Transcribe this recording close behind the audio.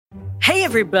Hey,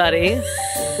 everybody.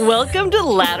 Welcome to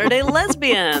Latter-day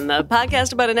Lesbian, a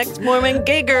podcast about an ex-Mormon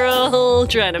gay girl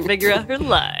trying to figure out her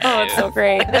life. Oh, it's so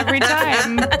great. Every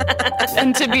time.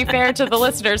 And to be fair to the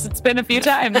listeners, it's been a few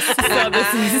times. So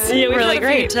this is we've really had a few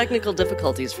great. technical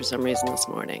difficulties for some reason this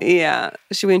morning. Yeah.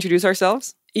 Should we introduce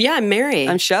ourselves? Yeah, I'm Mary.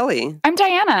 I'm Shelly. I'm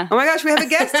Diana. Oh my gosh, we have a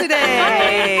guest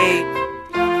today.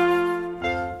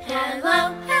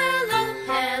 Hello, hello,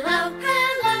 hello,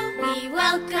 hello. We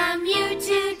welcome you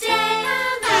today.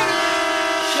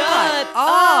 Hello. Shut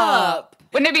up.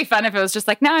 Wouldn't it be fun if it was just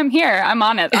like, now I'm here. I'm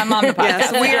on it. I'm on the podcast.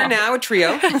 Yes, we are now a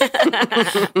trio.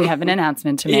 We have an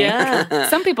announcement to make. Yeah.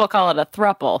 Some people call it a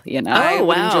thruple, you know. I would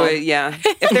wow. enjoy it, yeah.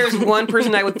 If there's one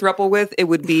person I would throuple with, it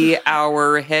would be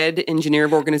our head engineer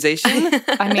of organization,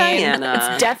 I mean, Diana.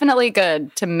 it's definitely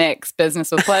good to mix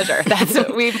business with pleasure. That's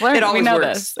what we've learned. It always we know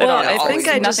works. this. Well, I think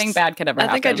I nothing just- bad could ever happen.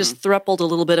 I think I just thrupled a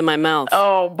little bit in my mouth.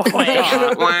 Oh, boy.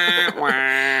 Wah, wah.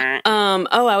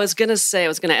 I was going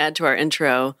to add to our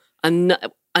intro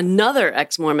another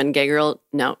ex-Mormon gay girl.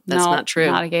 No, that's No, not true.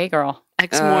 Not a gay girl.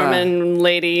 Ex-Mormon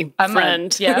lady I'm a-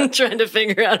 friend yeah. trying to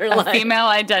figure out her A life. female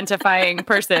identifying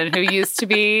person who used to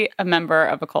be a member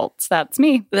of a cult. That's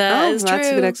me. That Oh, is that's a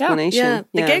true. good explanation. Yeah.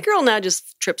 The Yeah. gay girl now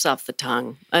just trips off the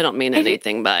tongue. I don't mean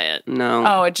anything by it. No.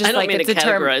 Oh, it just I don't like mean it's to a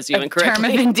term, categorize you a term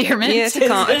incorrectly. of endearment. Yeah,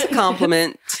 it's a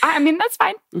compliment, I mean, that's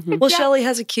fine. Well, Yeah. Shelley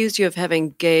has accused you of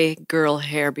having gay girl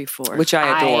hair before. which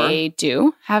I adore. I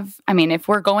do have. I mean, if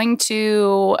we're going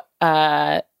to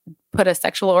put a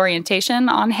sexual orientation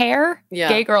on hair, Yeah.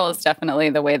 gay girl is definitely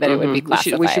the way that it would be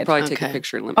classified. We should probably take a Okay.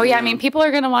 picture and let Oh me yeah, I know. mean, people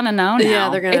are going to want to know now. Yeah,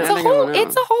 they're gonna- It's a they're whole. gonna know.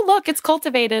 It's a whole look. It's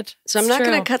cultivated. So I'm It's not true.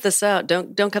 going to cut this out.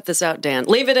 Don't cut this out, Dan.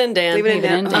 Leave it in, Dan. Leave it in,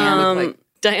 Dan. Dan.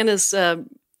 Diana's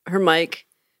her mic,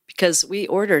 because we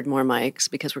ordered more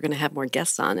mics because we're going to have more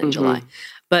guests on in July.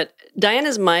 But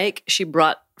Diana's mic she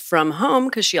brought from home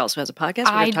because she also has a podcast.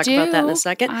 We're going to talk about that in a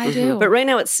second. I do. But right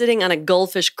now it's sitting on a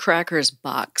Goldfish Crackers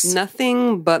box.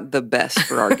 Nothing but the best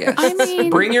for our guests. I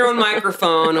mean- Bring your own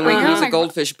microphone and we Bring can your use own a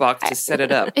goldfish box to set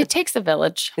it up. It takes a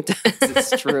village. It does.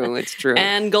 It's true. It's true.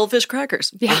 And Goldfish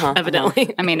Crackers, Yeah.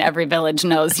 evidently. I mean, every village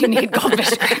knows you need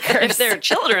goldfish crackers. If there are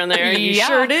children there, you Yeah.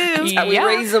 sure do. That's how we Yeah.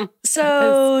 raise them.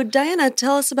 So, Diana,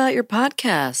 tell us about your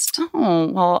podcast. Oh,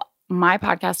 well, my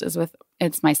podcast is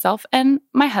it's myself and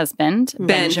my husband, Ben,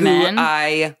 Benjamin. who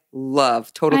I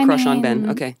love. Total I crush on Ben.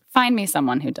 mean, Okay. Find me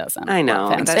someone who doesn't. I know.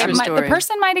 love him. That's true The story.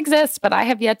 person might exist, but I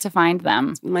have yet to find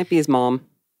them. It might be his mom.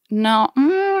 No,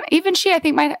 even she, I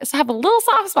think, might have a little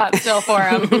soft spot still for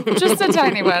him. Just a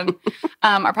tiny one.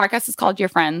 Our podcast is called Your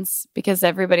Friends because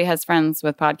everybody has friends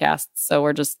with podcasts. So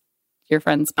we're just Your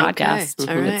Friends podcast.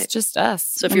 Okay, all right. It's just us.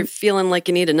 So if you're feeling like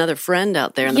you need another friend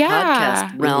out there in the Yeah.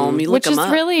 podcast realm, you look Which is them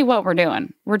up. really what we're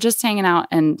doing. We're just hanging out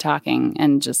and talking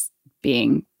and just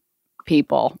being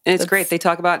people. And it's great. They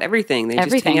talk about everything. They just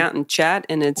Everything. hang out and chat,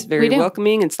 and it's very We do.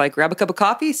 welcoming. It's like grab a cup of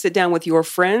coffee, sit down with your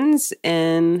friends,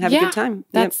 and have a Yeah, good time.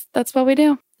 Yep. That's what we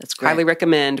do. That's great. Highly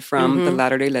recommend from Mm-hmm. the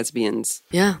Latter-day Lesbians.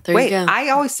 Yeah, there Wait, you go. I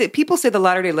always say, people say the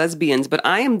Latter-day Lesbians, but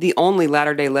I am the only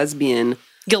Latter-day Lesbian.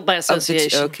 Guilt by of the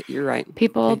association. Okay, you're right.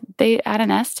 People, they add an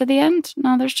S to the end.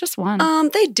 No, there's just one.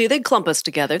 They do. They clump us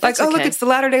together. Like, That's oh, okay. look, it's the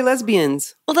Latter-day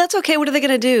Lesbians. Well, that's okay. What are they going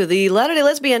to do? The Latter-day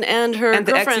Lesbian and her And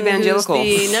the girlfriend, who's ex-evangelical.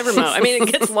 the Nevermo. I mean,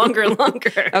 it gets longer and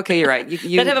longer. Okay, you're right. You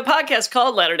They'd have a podcast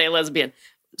called Latter-day Lesbian.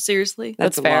 Seriously?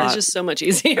 That's That's fair. a It's lot. just so much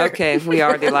easier. Okay, we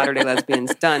are the Latter-day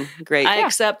Lesbians. Done. Great. I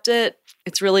accept it.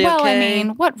 It's really well, okay. I mean,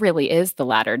 what really is the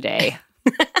latter day?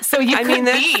 So you I could mean,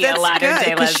 be a latter good,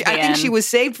 day 'cause lesbian. I think she was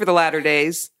saved for the latter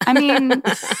days. I mean,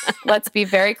 let's be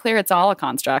very clear. It's all a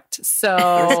construct. So,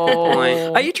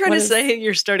 point. Are you trying what to is- say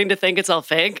you're starting to think it's all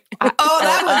fake? Oh,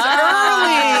 that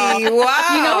was early. Wow.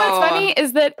 You know what's funny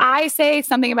is that I say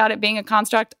something about it being a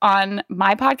construct on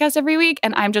my podcast every week,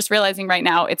 and I'm just realizing right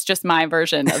now it's just my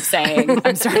version of saying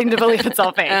I'm starting to believe it's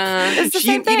all fake. It's the You,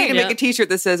 same you need thing. to make a T-shirt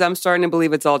that says, I'm starting to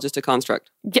believe it's all just a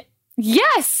construct.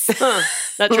 Yes, Huh.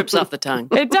 That trips off the tongue.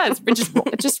 it does.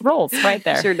 It just rolls right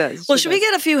there. Sure does. Well, should we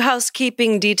get a few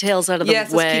housekeeping details out of the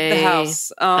Yes, way? let's keep the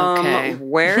house. Okay.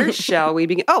 Where shall we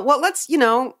begin? Oh, well, let's,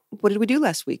 what did we do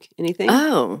last week? Anything?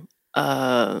 Oh,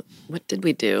 what did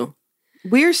we do?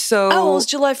 We're so... Oh, it was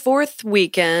July 4th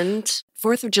weekend.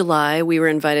 4th of July, we were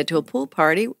invited to a pool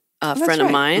party. A that's friend of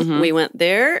right. mine. Mhm. We went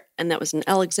there, and that was in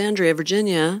Alexandria,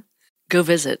 Virginia. Go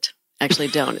visit actually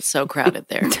don't. It's so crowded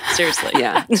there. Seriously.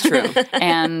 Yeah, it's true.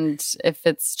 And if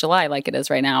it's July like it is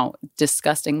right now,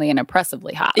 disgustingly and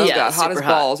oppressively hot. Oh, Yeah, God, hot as super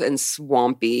hot. balls and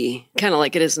swampy. Kind of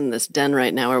like it is in this den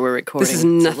right now where we're recording. This is It's a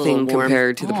little nothing warm.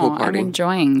 compared to the pool I'm party.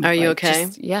 enjoying. Are you okay?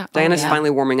 Yeah. Diana's yeah. finally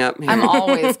warming up. Here. I'm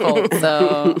always cold,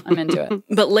 so I'm into it.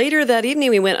 But later that evening,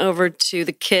 we went over to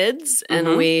the kids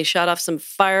and we shot off some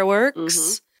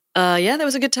fireworks. Yeah, that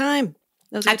was a good time.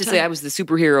 That was a I have good to say, I time. was the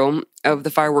superhero of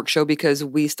the fireworks show because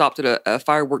we stopped at a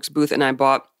fireworks booth and I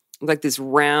bought like this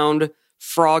round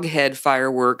frog head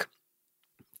firework.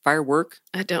 Firework?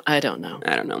 I don't know.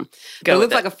 I don't know. Go It with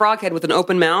looked it. like a frog head with an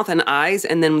open mouth and eyes,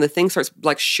 and then when the thing starts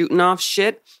like shooting off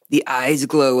shit, the eyes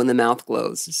glow and the mouth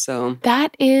glows. So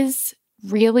That is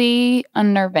really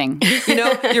unnerving. you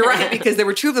know, you're right because there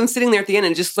were two of them sitting there at the end,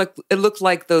 and it looked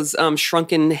like those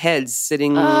shrunken heads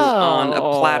sitting on a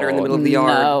platter in the middle of the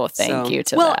yard. No, thank So- you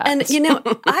to Well, that. and you know,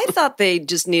 I thought they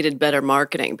just needed better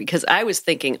marketing because I was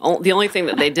thinking the only thing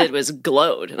that they did was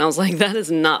glowed, and I was like, that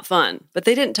is not fun. But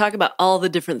they didn't talk about all the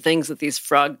different things that these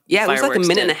frog Yeah, it was like a fireworks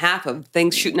minute did. and a half of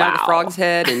things shooting out of the Wow. frog's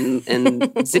head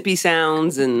and zippy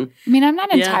sounds and I mean, I'm not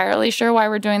Yeah. entirely sure why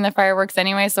we're doing the fireworks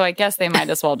anyway, so I guess they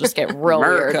might as well just get real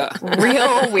America. weird.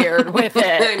 Real weird with it.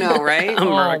 I know, right?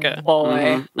 America. Oh,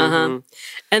 boy. Uh-huh.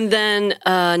 And then,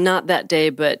 not that day,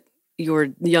 but your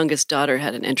youngest daughter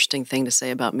had an interesting thing to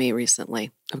say about me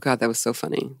recently. Oh God, that was so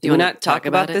funny. Did you we wanna not talk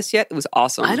about it? this yet? It was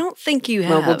awesome. I don't think you have.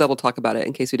 Well, we'll double talk about it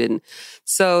in case we didn't.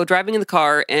 So driving in the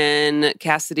car, and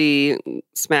Cassidy,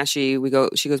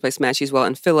 Smashy, she goes by Smashy as well,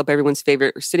 and Philip, everyone's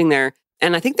favorite, are sitting there,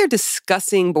 and I think they're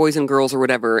discussing boys and girls or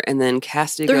whatever, and then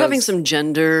Cassidy They're goes, having some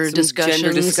gender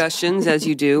discussions. as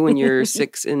you do when you're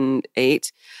 6 and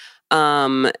 8.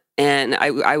 And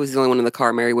I was the only one in the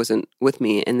car. Mary wasn't with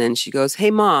me. And then she goes,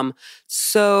 "Hey, Mom,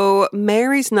 so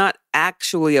Mary's not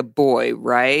actually a boy,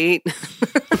 right?"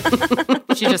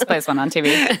 She just plays one on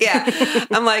TV. Yeah.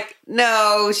 I'm like,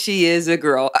 "No, she is a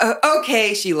girl."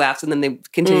 Okay, she laughs. And then they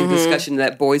continue the discussion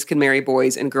that boys can marry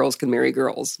boys and girls can marry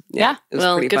girls. Yeah. It was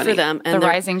Well, pretty good funny. for them. The And they're,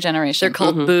 rising generation. they're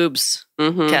called boobs,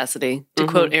 Cassidy, to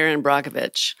quote Aaron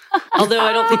Brockovich. Although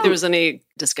I don't think there was any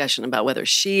discussion about whether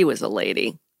she was a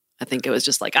lady. I think it was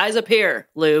just like, eyes up here,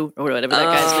 Lou, or whatever that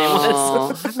guy's name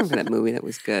was. I remember that movie. That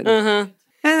was good. Uh-huh.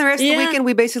 And the rest of Yeah. the weekend,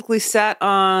 we basically sat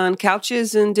on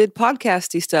couches and did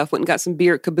podcasty stuff. Went and got some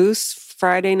beer at Caboose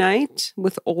Friday night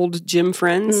with old gym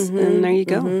friends. And there you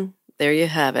go. Mhm. There you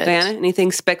have it. Diana,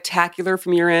 anything spectacular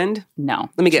from your end? No.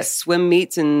 Let me guess. Swim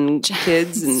meets and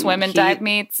kids and Swim and heat. dive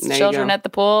meets, There you children go. at the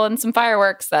pool, and some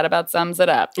fireworks. That about sums it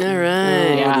up. All right. Oh,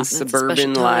 Yeah. the That's a special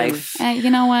suburban time. life.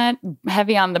 You know what?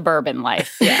 Heavy on the bourbon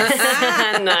life.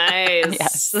 Nice.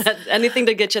 Yes. Anything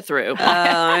to get you through.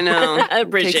 I know. I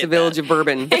appreciate Takes a village of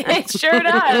bourbon. It sure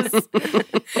does.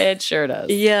 It sure does.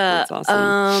 Yeah. That's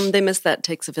awesome. They missed that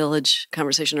Takes a Village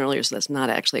conversation earlier, so that's not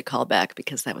actually a callback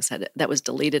because that was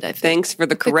deleted, I think. Thanks for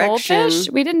the The correction. goldfish?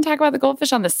 We didn't talk about the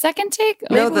goldfish on the second take?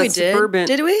 No, Maybe we the did. suburban-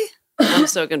 Did we? I'm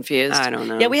so confused. I don't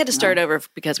know. Yeah, we had to start over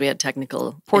because we had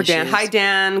technical Poor issues. Dan. Hi,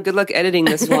 Dan. Good luck editing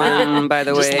this one, by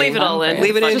the way. Just leave it all in.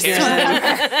 Leave it in. Fuck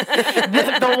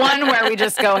cares. the one where we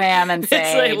just go ham and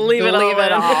say, like, leave it all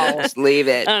in. Just leave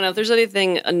it. I don't know if there's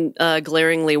anything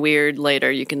glaringly weird later.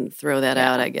 You can throw that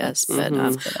out, I guess. But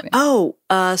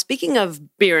speaking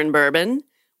of beer and bourbon,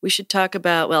 we should talk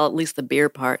about at least the beer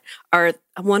part. Our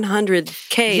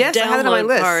 100K Yes, I had it on my download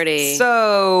list. party.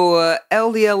 So,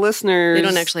 LDL listeners. They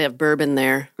don't actually have bourbon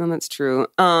there. Oh, that's true.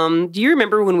 Do you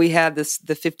remember when we had the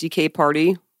 50K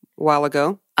party a while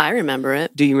ago? I remember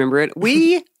it. Do you remember it?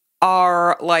 We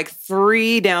are like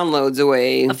 3 downloads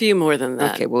away. A few more than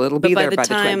that. Okay, well, it'll But be by there the by the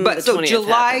 20th. time But the so 20th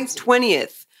July happens.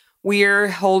 20th, we're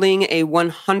holding a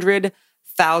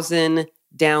 100,000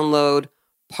 download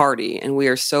party, and we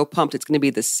are so pumped. It's going to be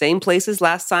the same place as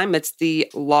last time. It's the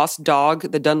Lost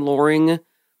Dog, the Dunloring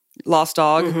Lost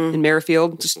Dog in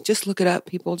Merrifield. Just look it up,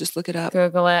 people. Just look it up.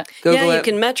 Google it. Google you it.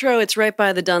 can metro. It's right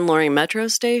by the Dunloring metro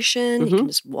station. You can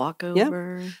just walk Yep.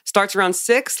 over. Starts around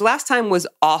 6. Last time was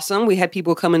awesome. We had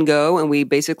people come and go, and we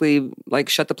basically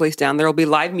shut the place down. There will be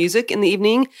live music in the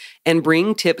evening and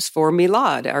bring tips for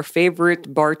Milad, our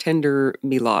favorite bartender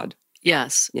Milad.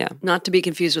 Yes. Yeah. Not to be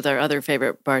confused with our other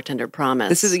favorite bartender,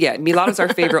 Promise. Milad is our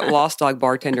favorite Lost Dog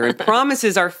bartender, and Promise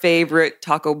is our favorite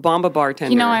Taco Bamba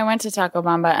bartender. You know, I went to Taco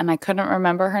Bamba and I couldn't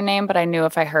remember her name, but I knew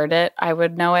if I heard it, I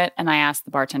would know it. And I asked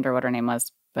the bartender what her name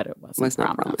was, but it wasn't Was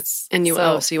not Promise. Promise. And you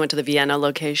So- so you went to the Vienna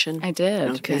location? I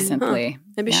did Okay. recently.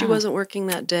 Maybe she Yeah. wasn't working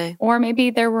that day. Or maybe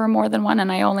there were more than one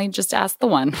and I only just asked the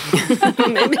one.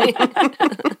 Maybe.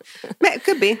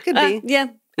 Could be. Yeah.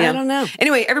 I don't know.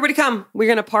 Anyway, everybody come. We're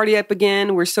going to party up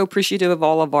again. We're so appreciative of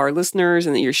all of our listeners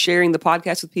and that you're sharing the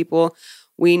podcast with people.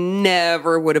 we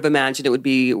never would have imagined it would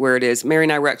be where it is. Mary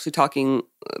and I were actually talking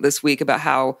this week about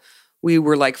how we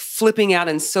were like flipping out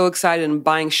and so excited and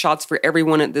buying shots for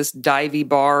everyone at this divey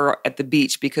bar at the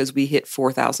beach because we hit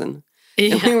 4,000.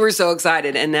 Yeah. And we were so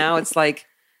excited. And now it's like,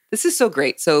 this is so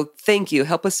great. So thank you.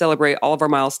 Help us celebrate all of our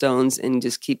milestones and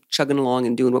just keep chugging along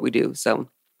and doing what we do. So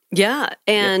Yeah.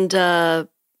 And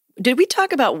did we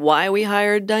talk about why we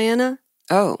hired Diana?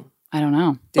 oh, I don't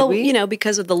know. did we? You know,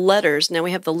 because of the letters. Now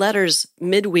we have the letters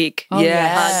midweek Oh,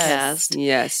 Yes. podcast.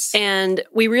 Yes. And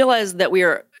we realized that we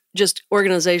are just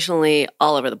organizationally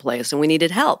all over the place and we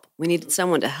needed help. We needed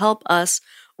someone to help us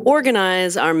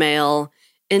organize our mail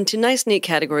into nice, neat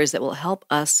categories that will help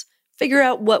us figure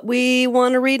out what we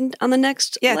want to read on the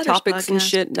next Letters topics and podcast.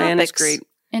 shit. Diana's Topics. great.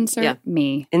 Insert Yeah.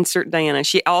 me. Insert Diana.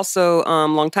 She also,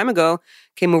 long time ago,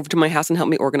 came over to my house and helped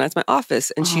me organize my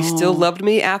office. And she still Oh. loved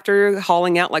me after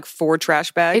hauling out like 4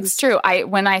 trash bags. It's true.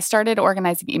 When I started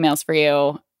organizing emails for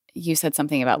you, you said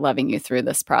something about loving you through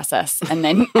this process. And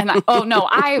then,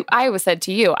 I was said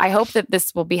to you, I hope that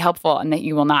this will be helpful and that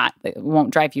you will not, it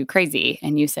won't drive you crazy.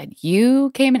 And you said,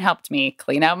 you came and helped me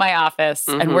clean out my office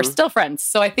and we're still friends.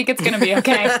 So I think it's going to be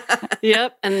okay.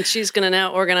 Yep. And she's going to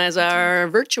now organize our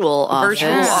virtual office. Virtual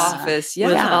Yeah. office.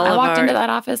 With Yeah. all I of walked our- into that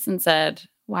office and said,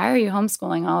 why are you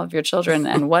homeschooling all of your children?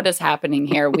 And what is happening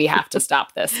here? We have to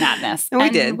stop this madness. And we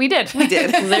did. We did. We did.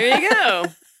 There you go.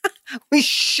 We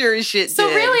sure as shit So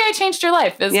did. really, I changed your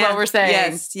life, is Yeah. what we're saying.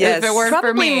 Yes, yes. If it weren't for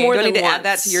Probably me, more Don't than need to once. add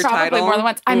that to your probably title. more than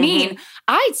once. I mean,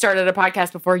 I started a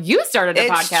podcast before you started a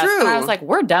It's podcast. true. And I was like,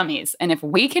 we're dummies. And if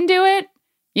we can do it,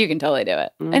 you can totally do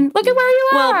it. And look at where you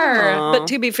are. Aw. But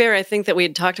to be fair, I think that we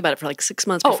had talked about it for like 6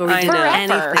 months Oh, before we I did know.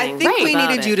 anything. I think we about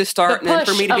needed it. you to start The and then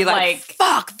for push me to be of, like, like-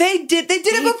 fuck, they did it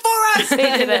before us.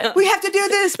 They did it. We have to do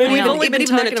this. But we've even- only been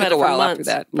even then talking it took about it a for while after months.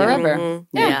 that. Forever. Mhm.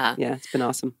 Yeah. Yeah. Yeah, it's been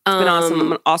awesome. It's been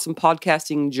awesome. An awesome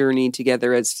podcasting journey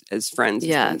together as friends. It's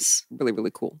Yes. been really,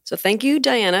 really cool. So thank you,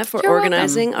 Diana, for You're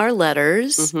organizing our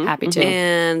letters. Happy to.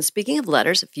 And speaking of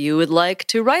letters, if you would like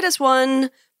to write us one,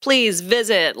 please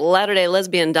visit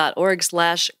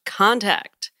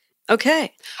latterdaylesbian.org/contact.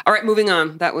 Okay. All right, moving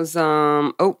on. That was we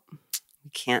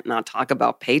can't not talk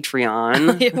about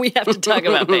Patreon. We have to talk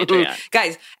about Patreon.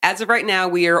 Guys, as of right now,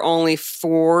 we are only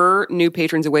 4 new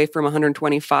patrons away from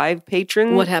 125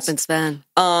 patrons. What happens then?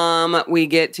 We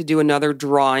get to do another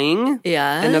drawing.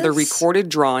 Yes. Another recorded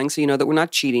drawing, so you know that we're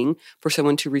not cheating, for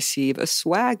someone to receive a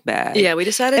swag bag. Yeah, we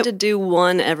decided to do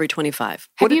one every 25.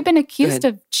 Have you been accused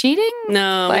of cheating?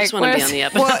 No, we Like, just want to be where's- on the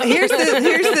episode. Well, here's the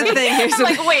thing. Here's the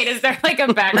Like, wait, is there like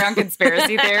a background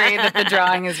conspiracy theory that the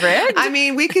drawing is rigged? I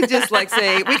mean, we could just like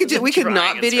say we could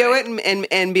not drawing is video right. it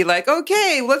and be like,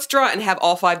 okay, let's draw it and have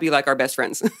all 5 be like our best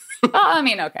friends. Oh, I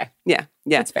mean, okay. yeah.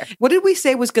 That's fair. What did we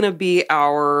say was going to be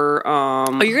our? Oh,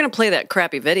 you're going to play that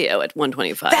crappy video at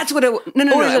 125. That's what it. No.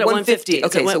 Or is it At at 150. 150? Is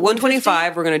Okay, it so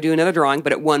 125, we're going to do another drawing,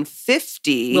 but at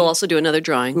 150, We'll also do another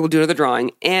drawing. we will do another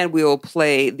drawing, and we will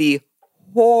play the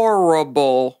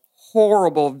horrible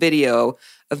video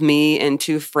of me and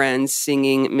 2 friends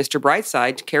singing Mr.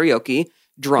 Brightside karaoke,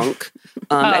 drunk,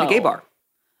 at a gay Oh. bar.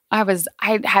 I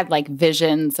had like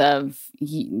visions of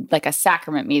like a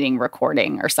sacrament meeting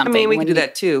recording or I something. mean, we when can do you-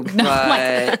 that too, No, but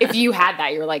like if you had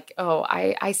that, you're like, oh,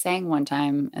 I sang one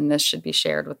time and this should be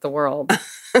shared with the world.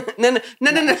 no.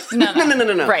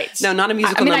 Right. No, not a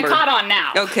musical I mean, number. I caught on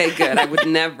now. Okay, good. I would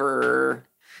never.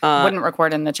 Wouldn't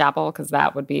record in the chapel because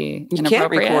that would be You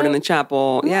inappropriate. can't record in the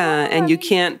chapel, yeah, and you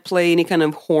can't play any kind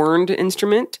of horned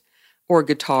instrument or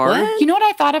guitar. What? You know what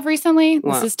I thought of recently?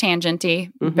 What? This is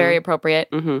tangenty, very appropriate.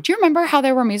 Mhm. Do you remember how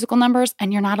there were musical numbers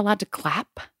and you're not allowed to clap?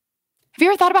 Have you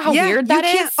ever thought about how Yeah, weird you that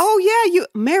can't- is? Oh yeah,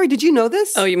 Mary, did you know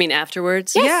this? Oh, you mean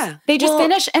afterwards? Yes. yeah. They just Well-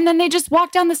 finish and then they just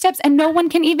walk down the steps and no one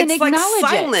can even It's like acknowledge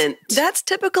silent. That's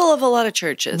typical of a lot of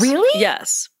churches. Really?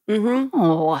 Yes. Mm-hmm. it.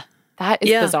 Oh, that is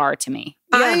Yeah. bizarre to me.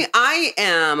 I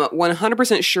am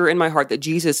 100% sure in my heart that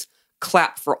Jesus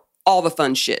clapped for all the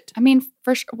fun shit. I mean,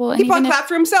 for sure. Well, and He even probably if- clapped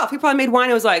for himself. He probably made wine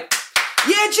and was like,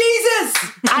 "Yeah,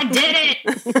 Jesus, I did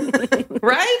it.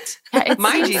 right?" Yeah, it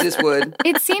My seems- Jesus would.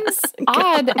 It seems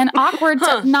odd and awkward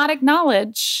to not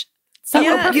acknowledge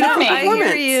someone Yeah, performing. I hear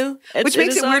performance. you. Which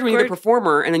makes it weird when you're the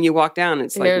performer and then you walk down and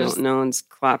it's like There's- no one's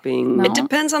clapping. No. It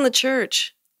depends on the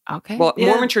church. Okay. Well,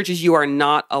 Yeah. Mormon churches, you are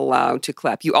not allowed to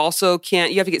clap. You also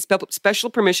can't, you have to get special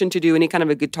permission to do any kind of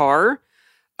a guitar.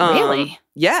 Really?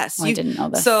 Yes. Oh, I didn't know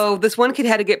this. So this one kid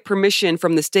had to get permission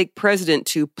from the stake president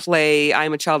to play I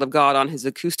Am a Child of God on his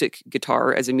acoustic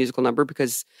guitar as a musical number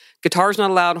because guitar's not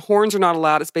allowed, horns are not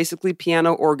allowed. It's basically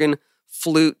piano, organ,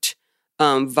 flute,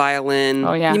 violin.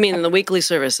 Oh, yeah. You mean in the weekly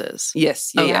services?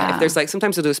 Yes. Yeah. Oh, yeah. yeah. If there's like,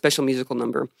 sometimes they'll do a special musical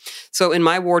number. So in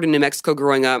my ward in New Mexico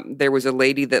growing up, there was a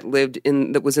lady that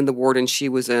was in the ward, and she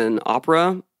was an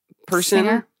opera person.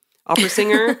 Singer? Opera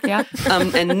singer. Yeah.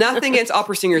 And nothing against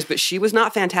opera singers, but she was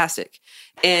not fantastic.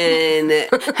 And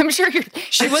I'm sure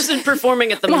She wasn't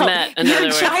performing at the Met. In other your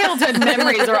words. childhood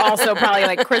memories are also probably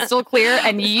like crystal clear,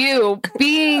 and you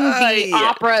being the yeah.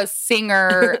 opera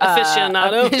singer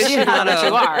Aficionado. that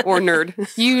you are, or nerd.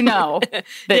 you know that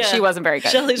Yeah. she wasn't very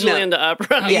good. Shelley's really into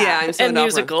opera. Yeah, I'm so and into opera.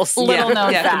 musicals. Little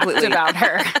known yeah, fact completely. about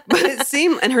her. But it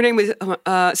seemed, and her name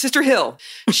was Sister Hill.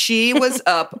 She was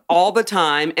up all the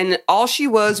time, and all she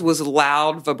was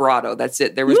loud vibrato. That's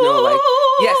it. There was no like,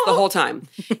 yes, the whole time.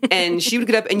 And she would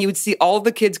get up, and you would see all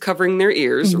the kids covering their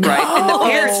ears, right? And the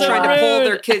parents so trying to pull rude.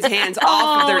 their kids' hands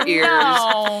off of their ears.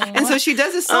 No. And so she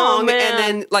does a song man. and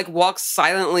then like walks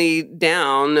silently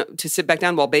down to sit back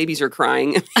down while babies are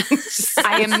crying.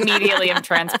 I immediately am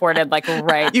transported like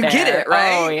right You there. get it,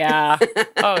 right? Oh yeah.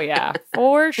 Oh yeah.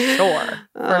 For sure. For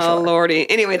Oh, sure. Lordy.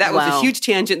 Anyway, that was Wow. a huge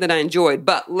tangent that I enjoyed.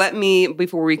 But let me,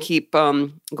 before we keep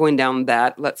going down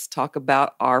that, let's talk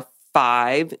about our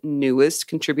 5 newest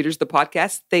contributors to the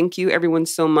podcast. Thank you, everyone,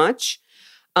 so much.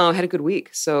 Had a good week.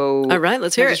 So, All right,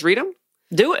 let's can I hear just it. read them?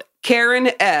 Do it. Karen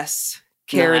S.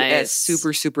 Karen S. Nice.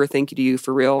 Super, super thank you to you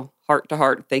for real. Heart to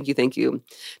heart. Thank you. Thank you.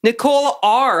 Nicole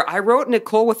R. I wrote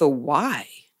Nicole with a Y.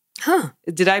 Huh.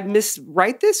 Did I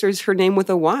miswrite this, or is her name with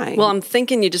a Y? Well, I'm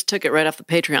thinking you just took it right off the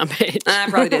Patreon page. I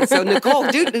probably did. So Nicole,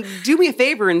 do me a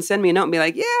favor and send me a note and be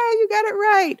like, yeah, you got it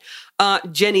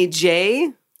right. Jenny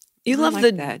J. You I love like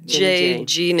the that. Jenny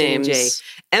J. JG names. Jenny J.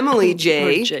 Emily Or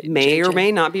J. J- may or JJ.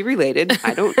 may not be related.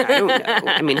 I don't know.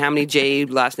 I mean, how many J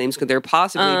last names could there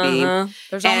possibly Uh-huh.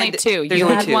 There's only And 2. there's You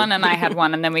only had 2. one and I had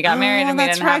one, and then we got married and we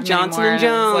that's didn't right. have Johnson anymore. and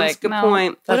And it was Jones. like, Good no,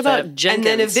 point. What that's about it. Jenkins?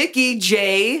 And then a Vicky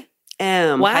J.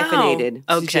 M. Wow. hyphenated.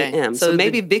 Okay. J-M. So So the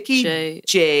maybe Vicky J-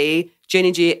 J,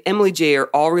 Jenny J, Emily J are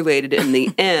all related, and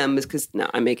the M is because, no,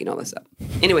 I'm making all this up.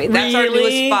 Anyway, that's our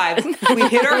Really? newest 5. We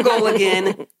hit our goal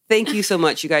again. Thank you so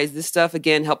much, you guys. This stuff,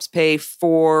 again, helps pay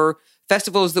for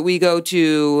festivals that we go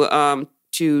to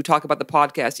talk about the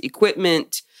podcast,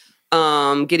 equipment,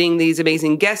 getting these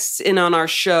amazing guests in on our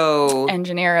show.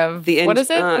 Engineer of The what is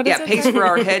it? What is yeah, it? pays for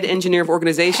our head engineer of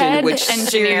organization, Head which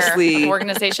engineer seriously of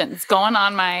organization. It's going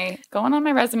on my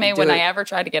resume Do when it. I ever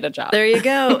try to get a job. There you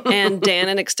go. And Dan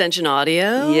and Extension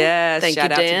Audio. Yes, Thank shout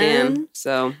you, out Dan. to Dan.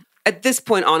 So at this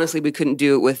point, honestly, we couldn't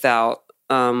do it without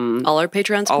All our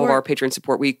Patreon support. all of our Patreon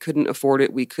support. We couldn't afford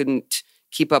it. We couldn't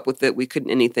keep up with it. We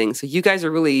couldn't anything. So you guys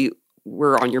are really,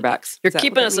 we're on your backs. You're Is that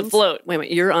keeping what us that means? afloat. Wait a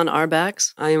minute. You're on our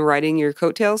backs? I am riding your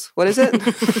coattails. What is it?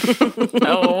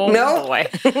 Oh No? boy.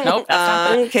 Nope. That's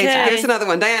not it. Okay, so Okay. here's another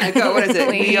one. Diana, go. What is it?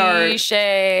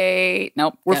 Cliche.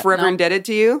 Nope. We're Yeah, forever nope. indebted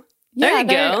to you. There you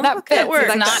go. That Okay, fits. works.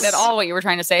 It's not at all what you were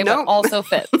trying to say, Nope. but also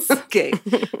fits. Okay,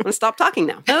 I'm gonna stop talking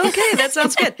now. Okay, that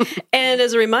sounds good. And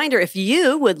as a reminder, if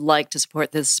you would like to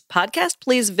support this podcast,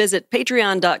 please visit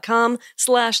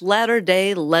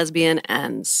patreon.com/latterdayLesbian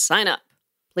and sign up.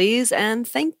 Please and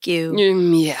thank you.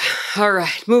 Yeah. All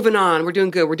right. Moving on. We're doing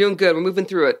good. We're doing good. We're moving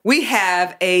through it. We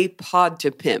have a pod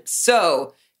to pimp.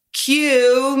 So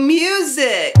cue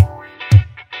music.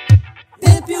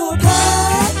 Pimp your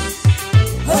pod.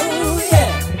 Oh,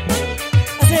 yeah.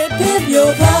 I said, pimp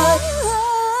your pod.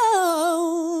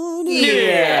 Oh,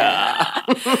 Yeah.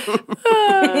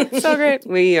 So great.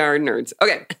 We are nerds.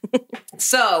 Okay.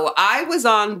 So I was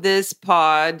on this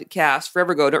podcast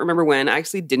forever ago. Don't remember when. I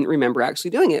actually didn't remember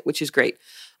actually doing it, which is great.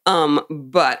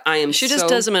 But I am She just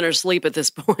does them in her sleep at this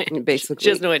point. Basically. She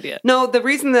has no idea. No, the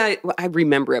reason that I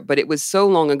remember it, but it was so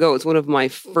long ago. It's one of my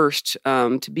first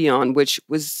to be on, which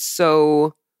was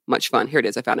so much fun. Here it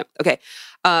is. I found it. Okay.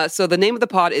 So the name of the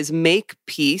pod is Make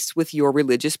Peace with Your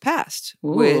Religious Past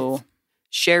with Ooh.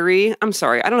 Sherry. I'm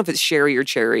sorry. I don't know if it's Sherry or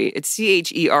Cherry. It's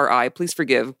Cheri. Please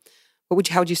forgive.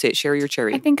 How would you say it? Sherry or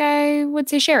Cherry? I think I would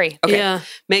say Sherry. Okay. Yeah.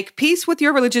 Make Peace with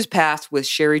Your Religious Past with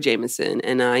Sherry Jameson.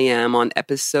 And I am on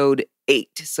episode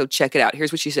 8. So check it out.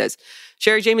 Here's what she says.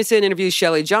 Sherry Jameson interviews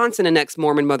Shelley Johnson, an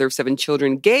ex-Mormon mother of 7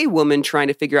 children, gay woman trying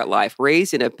to figure out life.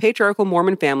 Raised in a patriarchal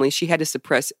Mormon family, she had to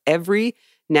suppress every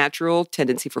natural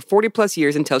tendency for 40 plus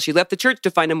years until she left the church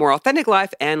to find a more authentic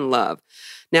life and love.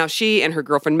 Now she and her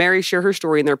girlfriend Mary share her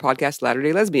story in their podcast,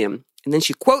 Latter-day Lesbian. And then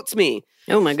she quotes me.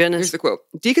 Oh my Here's goodness. the quote.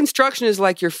 Deconstruction is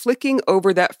like you're flicking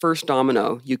over that first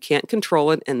domino. You can't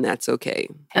control it, and that's okay.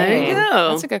 There you Hey, go.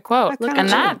 That's a good quote. That And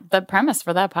kinda- the premise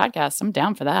for that podcast, I'm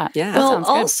down for that. Yeah. That Well, sounds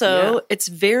good. also, Yeah. it's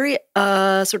very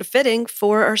sort of fitting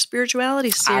for our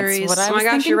spirituality series. what I Oh my was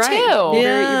gosh, you're right. thinking too.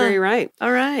 You're Yeah. very right.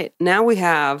 All right. Now we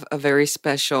have a very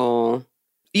special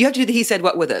You have to do the he said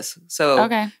what with us. So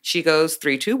Okay. she goes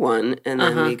 3, 2, 1, and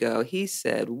then we go, he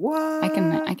said what? I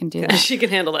can do that. She can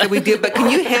handle that. We do, but can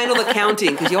you handle the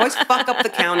counting? Because you always fuck up the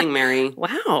counting, Mary.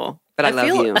 Wow. But I love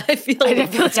you. I feel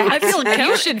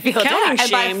You should feel counting that.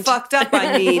 And by shamed. fucked up,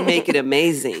 I mean make it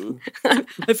amazing.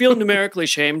 I feel numerically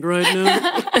shamed right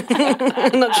now.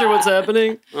 I'm not sure what's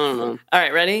happening. I don't know. All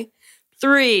right, ready?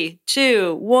 3,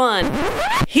 2, 1.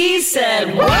 He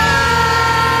said what?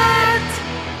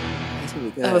 That's really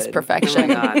good. That was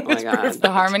perfection. Oh my God.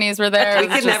 The harmonies were there. We It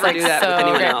was could just never do that with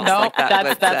anyone great. else No, like that,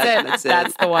 but that's it. that's it.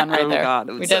 That's the one right Oh, there. God,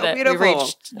 it was We so did it. beautiful. We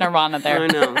reached Nirvana there. I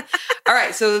know. All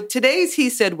right, so today's He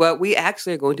Said What, we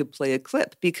actually are going to play a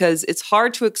clip because it's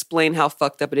hard to explain how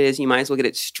fucked up it is. You might as well get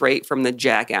it straight from the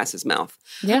jackass's mouth.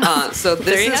 Yeah. So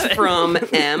this you is have it. from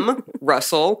M.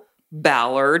 Russell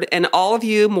Ballard. And all of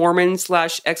you Mormons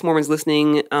 / ex-Mormons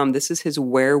listening, this is his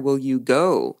Where Will You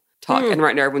Go talk. And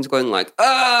right now everyone's going like,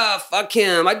 fuck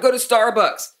him. I'd go to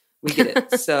Starbucks. We get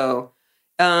it. So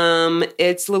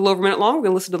it's a little over a minute long. We're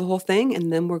going to listen to the whole thing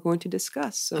and then we're going to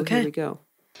discuss. So Okay. here we go.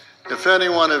 If any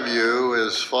one of you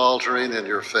is faltering in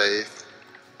your faith,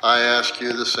 I ask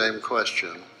you the same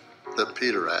question that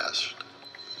Peter asked.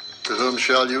 To whom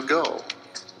shall you go?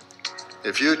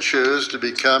 If you choose to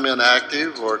become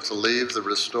inactive or to leave the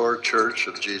restored church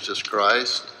of Jesus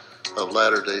Christ of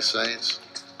Latter-day Saints,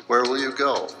 where will you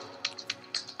go?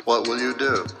 What will you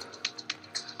do?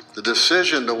 The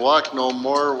decision to walk no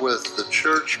more with the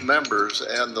church members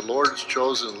and the Lord's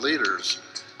chosen leaders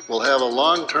will have a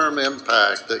long-term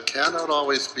impact that cannot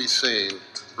always be seen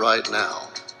right now.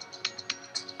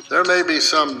 There may be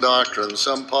some doctrine,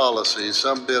 some policy,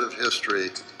 some bit of history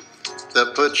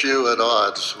that puts you at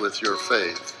odds with your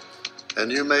faith,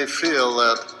 and you may feel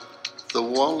that the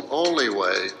only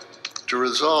way to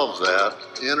resolve that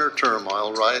inner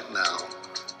turmoil right now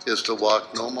is to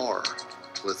walk no more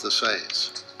with the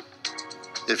saints.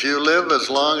 If you live as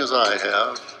long as I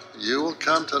have, you will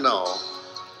come to know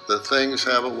that things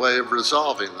have a way of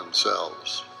resolving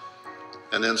themselves.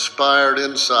 An inspired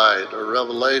insight or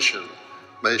revelation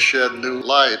may shed new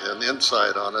light and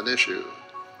insight on an issue.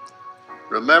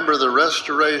 Remember, the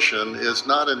restoration is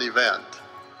not an event,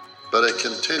 but it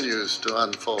continues to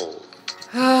unfold.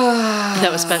 That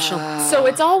was special. So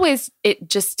it's always,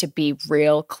 just to be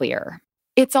real clear,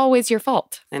 it's always your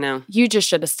fault. I know. You just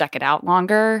should have stuck it out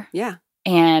longer. Yeah.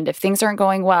 And if things aren't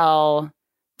going well,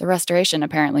 the restoration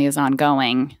apparently is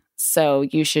ongoing. So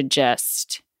you should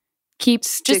just keep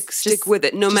Stick with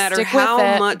it. No just matter stick with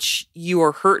how it. much you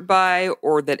are hurt by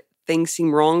or that things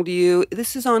seem wrong to you,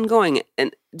 this is ongoing.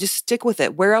 And just stick with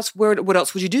it. What else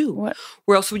would you do? What?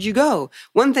 Where else would you go?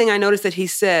 One thing I noticed that he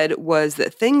said was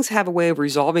that things have a way of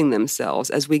resolving themselves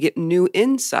as we get new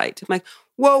insight. I'm like,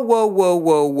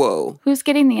 whoa. Who's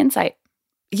getting the insight?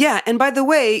 Yeah, and by the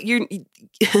way,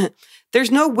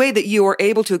 there's no way that you are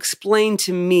able to explain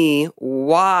to me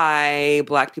why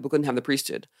Black people couldn't have the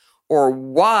priesthood or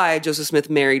why Joseph Smith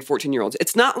married 14-year-olds.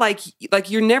 It's not like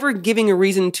you're never giving a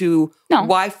reason to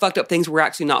why fucked up things were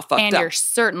actually not fucked And up. you're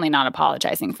certainly not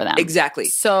apologizing for them. Exactly.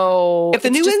 So If the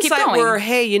new just keep insight going. were,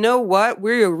 hey, you know what?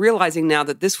 We're realizing now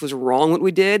that this was wrong what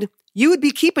we did, you would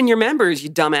be keeping your members, you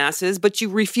dumbasses, but you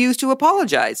refuse to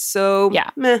apologize. So, Yeah.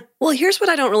 meh. Well, here's what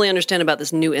I don't really understand about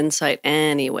this new insight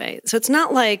anyway. So it's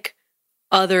not like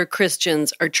other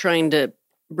Christians are trying to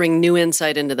bring new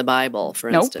insight into the Bible, for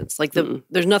Nope. instance. Like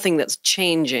there's nothing that's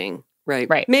changing. Right.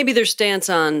 Right. Maybe their stance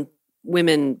on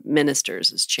women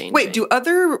ministers is changing. Wait, do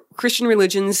other Christian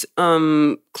religions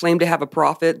claim to have a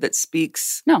prophet that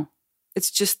speaks? No. It's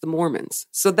just the Mormons.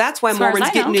 So that's why As far as Mormons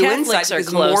I get know. new Catholics insight are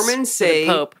because close Mormons to say,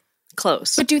 the Pope.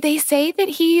 Close. But do they say that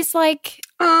he's like,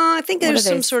 I think What there's are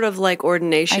they- some sort of like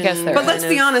ordination. I guess there but is. let's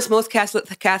be honest, most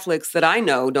Catholics that I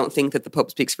know don't think that the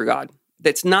Pope speaks for God.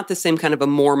 That's not the same kind of a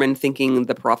Mormon thinking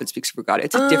the prophet speaks for God.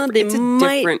 It's a different. They It's a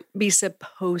might different. be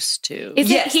supposed to.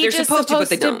 isn't Yes, he they're just supposed to, but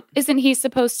they don't. Isn't he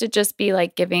supposed to just be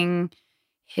like giving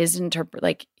his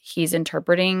he's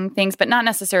interpreting things, but not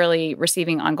necessarily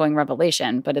receiving ongoing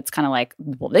revelation? But it's kind of like,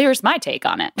 well, there's my take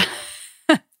on it.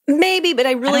 Maybe, but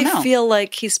I really know. feel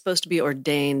like he's supposed to be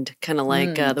ordained, kind of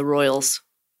like the royals.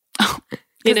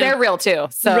 Because they're real too.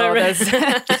 So Right.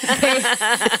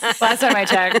 last time I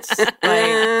checked,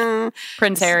 like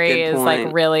Prince Harry good is like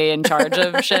point. really in charge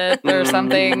of shit or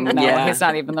something. No, yeah. he's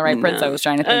not even the right prince No. I was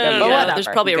trying to think of. But Yeah, whatever. there's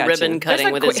probably a Gotcha. ribbon There's cutting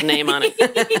a with his queen. name on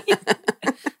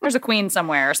it. There's a queen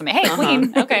somewhere or something. Hey,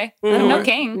 queen. Okay. No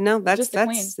king. No, that's Just a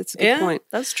queen. that's a good Yeah, point.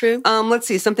 that's true. Let's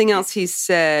see. Something else he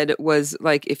said was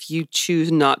like, if you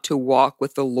choose not to walk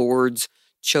with the Lord's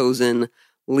chosen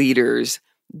leaders,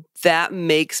 that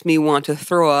makes me want to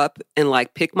throw up and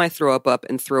like pick my throw up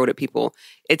and throw it at people.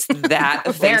 It's that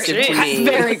offensive to me.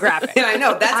 Very graphic. Yeah, I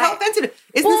know. That's how offensive.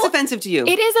 Isn't this offensive to you?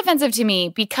 It is offensive to me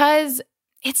because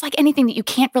it's like anything that you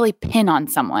can't really pin on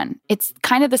someone. It's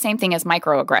kind of the same thing as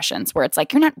microaggressions, where it's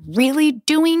like you're not really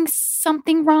doing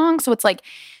something wrong. So it's like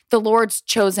the Lord's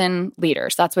chosen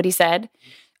leaders. That's what he said.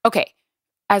 Okay.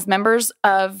 As members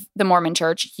of the Mormon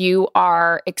Church, you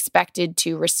are expected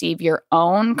to receive your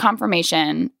own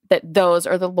confirmation that those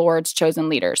are the Lord's chosen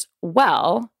leaders.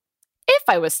 Well, if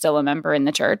I was still a member in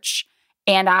the church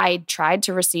and I tried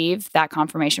to receive that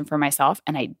confirmation for myself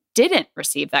and I didn't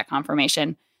receive that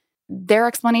confirmation, their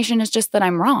explanation is just that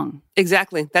I'm wrong.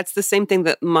 Exactly. That's the same thing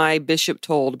that my bishop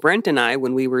told Brent and I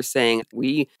when we were saying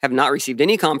we have not received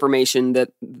any confirmation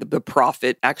that the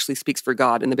prophet actually speaks for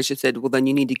God. And the bishop said, well, then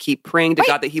you need to keep praying to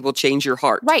God that he will change your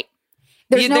heart. Right.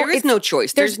 There is no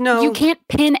choice. You can't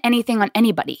pin anything on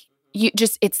anybody.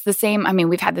 It's the same. I mean,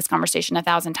 we've had this conversation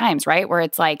 1,000 times, right? Where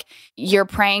it's like you're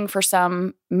praying for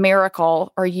some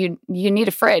miracle or you need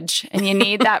a fridge and you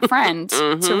need that friend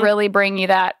to really bring you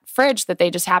that fridge that they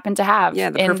just happen to have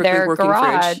in their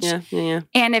garage. Yeah.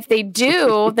 And if they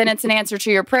do, then it's an answer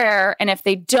to your prayer. And if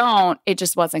they don't, it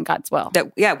just wasn't God's will.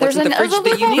 Wasn't the fridge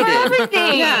that you needed.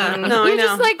 Everything. Yeah, no, You're I know.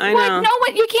 just like, I what? know. No,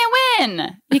 what? You can't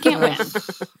win. You can't win.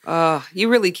 You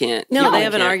really can't. No, they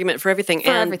have an argument for everything.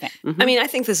 Everything. I mean, I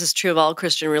think this is true of all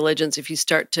Christian religions. If you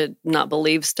start to not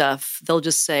believe stuff, they'll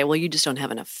just say, well, you just don't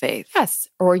have enough faith. Yes.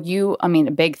 Or a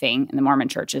big thing in the Mormon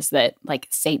church is that like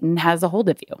Satan has a hold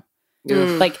of you.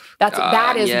 Like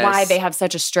that is why they have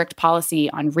such a strict policy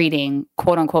on reading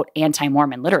quote unquote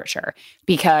anti-Mormon literature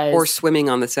or swimming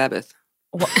on the Sabbath.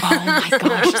 Oh my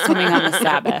gosh, swimming on the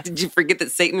Sabbath. Did you forget that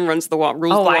Satan rules the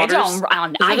waters? I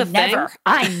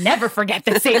never forget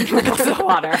that Satan rules the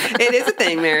water. It is a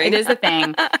thing, Mary. It is a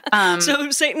thing. So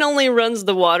Satan only runs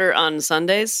the water on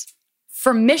Sundays?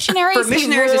 For missionaries,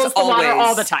 he rules it's the water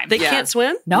all the time. They can't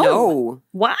swim? No.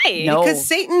 Why? No. Because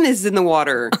Satan is in the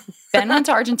water. Ben went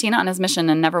to Argentina on his mission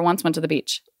and never once went to the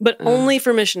beach. But only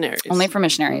for missionaries. Only for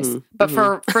missionaries. But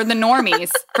for the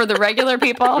normies, for the regular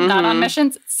people not on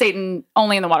missions, Satan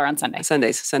only in the water on Sunday.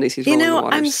 Sundays he's rolling the waters.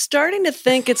 I'm starting to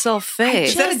think it's all fake.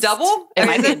 Is that a double? It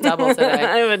might be a double today.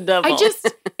 I have a double.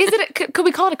 Could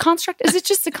we call it a construct? Is it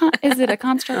just is it a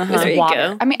construct? There you water.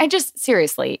 go. I mean,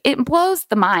 seriously, it blows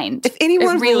the mind. If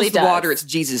anyone really rules the water, it's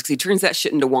Jesus because he turns that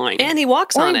shit into wine. And he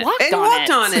walks on it. He walked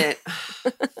on it.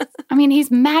 I mean, he's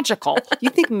magical. You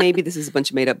think maybe this is a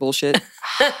bunch of made up bullshit?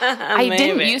 I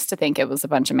didn't used to think it was a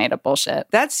bunch of made up bullshit.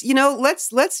 That's,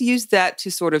 let's use that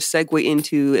to sort of segue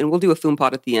into, and we'll do a foom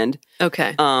pod at the end.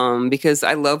 Okay. Because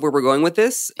I love where we're going with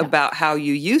this about how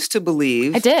you used to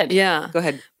believe. I did. Yeah. Go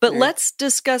ahead. But Mary. let's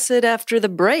discuss it after the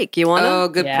break. You want to? Oh,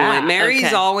 good point.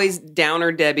 Mary's always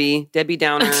downer Debbie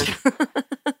Downer.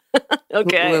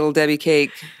 Okay. Little Debbie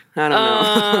cake. I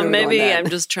don't know. Maybe I'm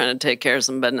just trying to take care of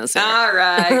some business here. All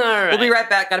right. All right. We'll be right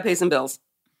back. Got to pay some bills.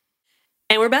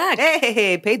 And we're back.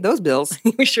 Hey, paid those bills.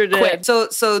 We sure did. Quick.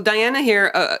 So Diana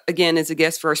here, again, is a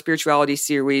guest for our spirituality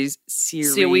series.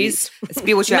 Spirituality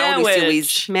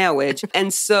series. Marriage.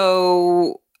 And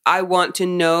so I want to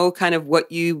know kind of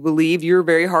what you believe. You're a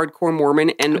very hardcore Mormon.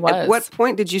 And at what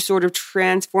point did you sort of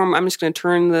transform? I'm just going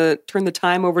to turn the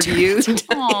time over to you.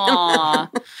 Aww.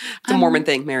 It's a Mormon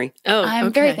thing, Mary. Oh,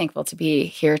 I'm very thankful to be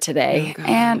here today.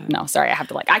 And no, sorry, I have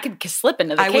to I could slip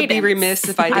into the cadence. I would be remiss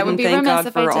if I didn't thank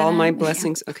God for all my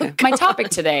blessings. Okay. My topic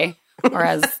today,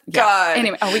 God.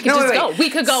 Anyway, we could go.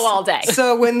 We could go all day.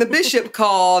 So when the bishop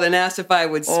called and asked if I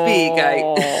would speak,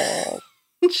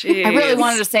 Jeez. I really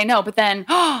wanted to say no, but then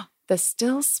the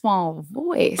still small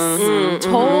voice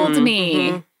told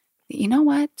me, you know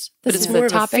what? But it's more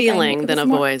of a feeling than a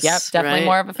voice. Yep, definitely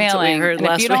more of a feeling. And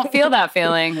if you don't feel that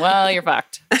feeling, well, you're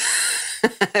fucked.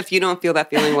 If you don't feel that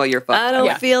feeling, well, you're fucked. I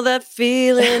don't feel that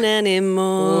feeling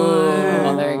anymore.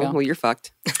 Well, there you go. Well, you're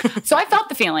fucked. So I felt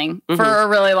the feeling for a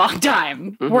really long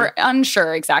time. We're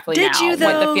unsure exactly Did now you,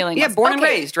 though? what the feeling was. Yeah, born and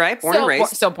raised, right? Born and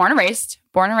raised. So born and raised.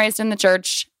 Born and raised in the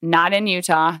church, not in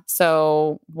Utah.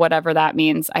 So whatever that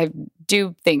means, I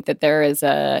do think that there's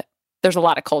a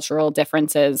lot of cultural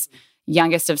differences.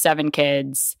 Youngest of 7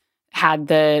 kids, had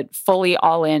the fully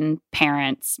all-in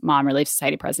parents, Mom Relief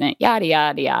Society president, yada,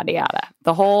 yada, yada, yada.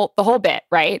 The whole bit,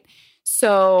 right?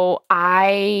 So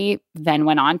I then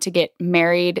went on to get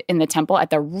married in the temple at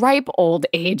the ripe old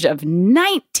age of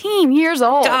 19 years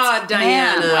old. God,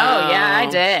 Diana. Man. Oh, yeah, I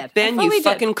did. Ben, I you fully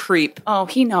fucking did. creep Oh,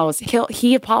 he knows.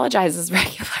 He apologizes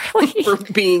regularly. for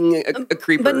being a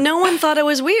creeper. But no one thought it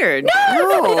was weird.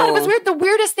 Nobody thought it was weird. The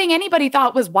weirdest thing anybody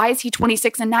thought was, why is he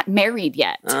 26 and not married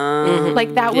yet?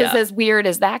 Like, that was as weird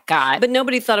as that got. But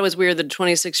nobody thought it was weird that a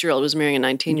 26-year-old was marrying a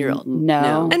 19-year-old.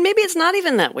 no. And maybe it's not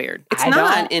even that weird. It's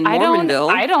not in Mormonville.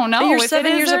 I don't know. You're if it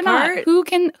 7 is years or not. apart? Who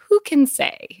can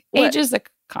say? What? Age is a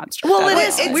construct. Well, it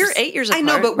That's is. all. We're 8 years apart. I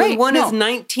know, but when Right, one no. is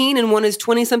 19 and one is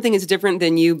 20-something, is different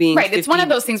than you being Right. It's one of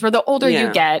 50. those things where the older Yeah,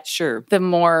 you get, sure. the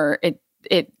more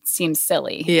it seems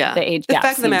silly. Yeah. The age The gap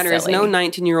fact of the seems matter is, silly. no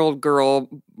 19-year-old girl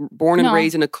born and No.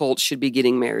 raised in a cult should be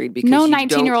getting married because no you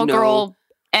 19-year-old don't know. girl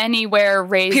anywhere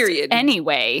raised Period.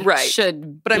 anyway Right.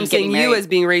 should But be I'm saying getting you, married. as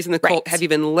being raised in the cult, Right. have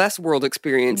even less world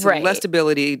experience, Right. less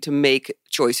ability to make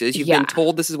choices. You've Yeah. been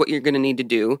told this is what you're going to need to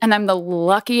do. And I'm the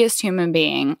luckiest human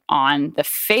being on the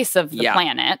face of the Yeah.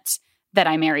 planet that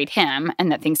I married him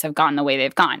and that things have gone the way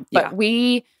they've gone. But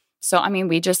we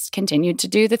just continued to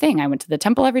do the thing. I went to the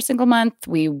temple every single month.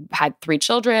 We had 3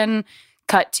 children,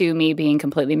 cut to me being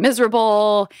completely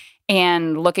miserable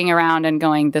and looking around and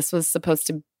going, this was supposed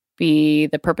to be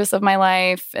the purpose of my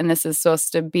life, and this is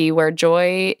supposed to be where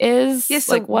joy is. Yes,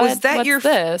 like so what? was that what's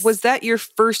this? was that your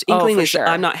first Oh, inkling? for Is sure.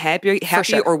 I'm not happy,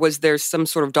 sure. or was there some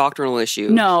sort of doctrinal issue?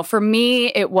 No, for me,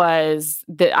 it was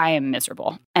that I am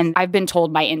miserable. And I've been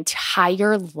told my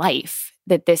entire life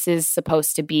that this is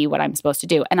supposed to be what I'm supposed to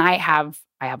do. And I have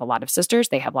a lot of sisters.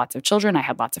 They have lots of children. I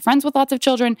had lots of friends with lots of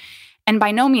children. And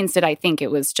by no means did I think it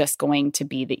was just going to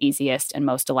be the easiest and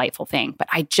most delightful thing. But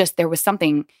there was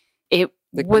something, it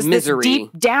Like was misery. this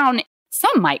deep down,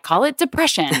 some might call it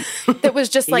depression, that was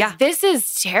just like, Yeah. this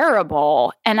is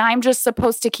terrible. And I'm just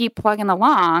supposed to keep plugging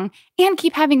along and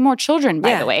keep having more children,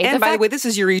 by the way. And by the way, this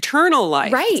is your eternal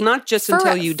life. Right. It's not just For-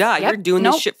 until you die. Yep. You're doing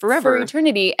Nope. this shit forever. For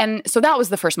eternity. And so that was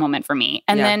the first moment for me.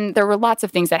 And Yeah. then there were lots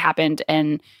of things that happened,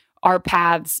 and our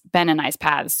paths, Ben and I's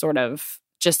paths, sort of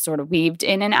weaved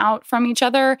in and out from each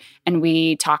other. And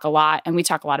we talk a lot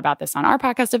about this on our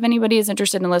podcast. If anybody is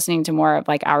interested in listening to more of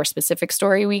like our specific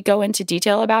story, we go into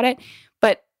detail about it.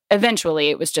 But eventually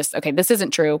it was just, okay, this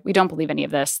isn't true. We don't believe any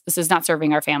of this. This is not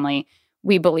serving our family.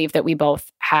 We believe that we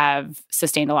both have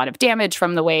sustained a lot of damage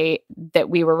from the way that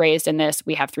we were raised in this.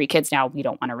 We have 3 kids now. We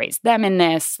don't want to raise them in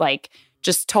this. Like,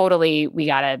 just totally, we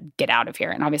got to get out of here.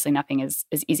 And obviously nothing is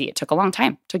easy. It took a long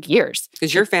time. It took years.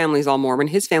 Because your family's all Mormon,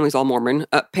 his family's all Mormon,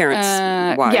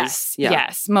 parents wise.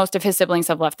 Yes. Most of his siblings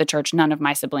have left the church. None of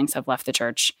my siblings have left the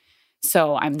church.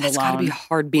 So I'm That's alone. got to be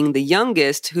hard being the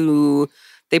youngest, who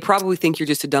they probably think you're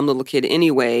just a dumb little kid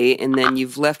anyway, and then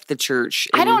you've left the church.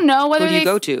 I don't know whether Who do you they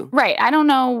go to? Right. I don't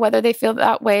know whether they feel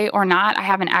that way or not. I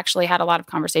haven't actually had a lot of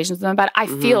conversations with them about it. I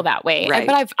feel that way. Right.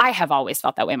 But I have always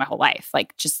felt that way my whole life.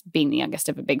 Like, just being the youngest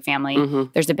of a big family.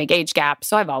 Mhm. There's a big age gap.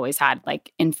 So I've always had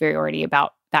like inferiority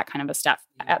about that kind of stuff.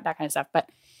 But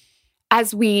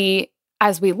as we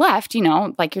left,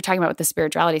 like you're talking about with the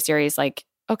spirituality series, like,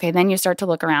 okay, then you start to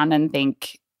look around and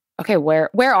think, okay, where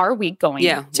are we going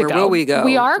Yeah, to where go? will we go?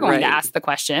 We are going Right. to ask the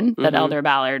question that Mhm. Elder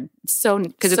Ballard so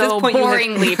at this point you have-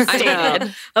 boringly I know.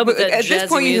 stated. Oh, But the at this jazzy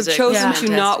point, you have music chosen is to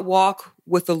not fantastic. walk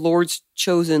with the Lord's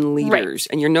chosen leaders,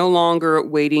 and you're no longer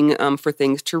waiting for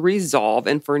things to resolve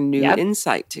and for new Yep.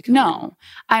 insight to come. in. No,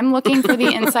 I'm looking for the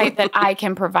insight that I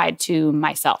can provide to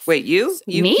myself. Wait, you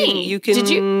Me? can Did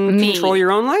you- me. control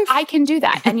your own life? I can do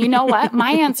that. And you know what?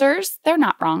 My answers, they're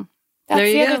not wrong. That's There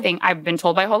the you other go. thing. I've been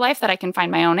told my whole life that I can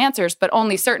find my own answers, but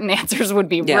only certain answers would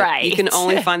be Yeah, right. You can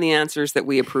only find the answers that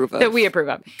we approve of. that we approve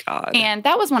of. God. And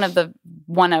that was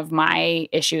one of my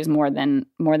issues more than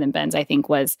Ben's, I think,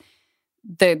 was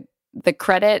the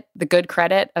good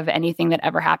credit of anything that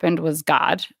ever happened was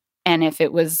God. And if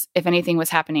anything was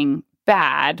happening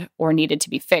bad or needed to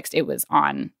be fixed, it was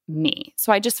on me.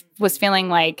 So I just was feeling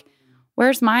like,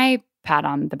 where's my pat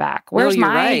on the back? Where's you're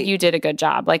my right. you did a good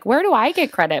job? Like, where do I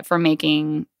get credit for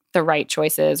making the right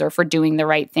choices or for doing the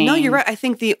right thing? No, you're right. I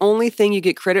think the only thing you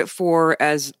get credit for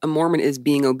as a Mormon is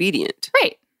being obedient.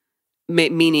 Right.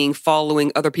 Meaning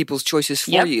following other people's choices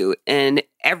for Yep. you, and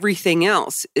everything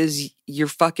else is you're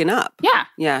fucking up. Yeah.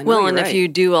 Yeah. no, Well, you're and right. if you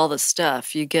do all the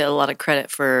stuff, you get a lot of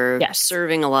credit for Yes.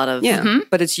 serving a lot of. yeah, Mhm.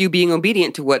 but it's you being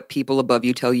obedient to what people above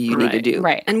you tell you need to Right. do.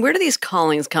 Right. And where do these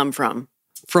callings come from?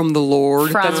 From the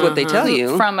Lord. That's what they tell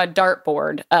you. From a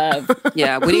dartboard of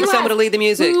Yeah, we need Who someone has- to lead the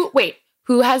music.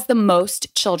 who has the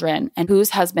most children and whose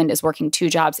husband is working 2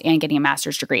 jobs and getting a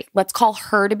master's degree. Let's call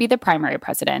her to be the primary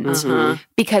president Mm-hmm.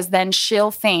 because then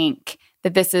she'll think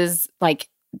that this is like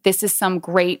this is some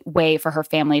great way for her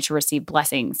family to receive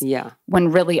blessings. Yeah.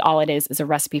 When really all it is a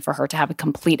recipe for her to have a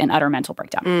complete and utter mental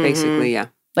breakdown. Basically, yeah.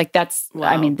 Like that's,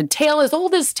 I mean, the tale is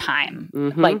old as time,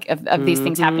 like of these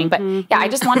things happening. But yeah, I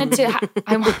just wanted to,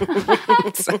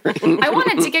 I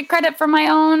wanted to get credit for my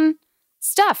own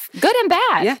stuff, good and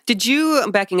bad. Yeah. Did you,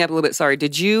 backing up a little bit, sorry,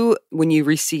 did you, when you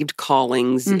received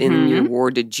callings in your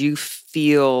ward, did you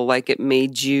feel like it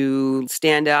made you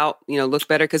stand out, look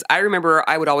better? Because I remember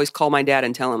I would always call my dad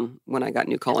and tell him when I got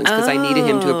new callings because I needed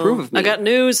him to approve of me. I got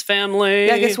news, family.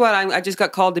 Yeah, guess what? I just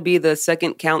got called to be the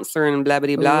second counselor in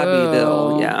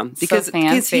Blabbity-Blabbyville. Yeah.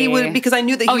 Because he would, because I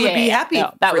knew that he would be happy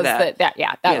for that.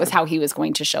 That was how he was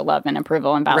going to show love and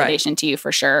approval and validation to you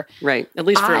for sure. Right. At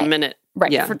least for a minute.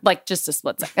 Right. Yeah. For like just a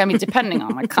split second. I mean, depending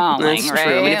on the calling, That's right?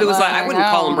 true. I mean, if it was like, I wouldn't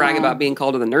call and brag about being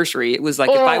called to the nursery. It was like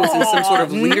if I was in some sort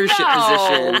of leadership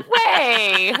position.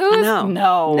 Way. Who's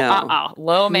no.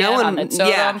 Low man on the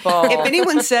totem pole. If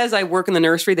anyone says I work in the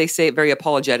nursery, they say it very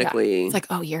apologetically. Yeah. It's like,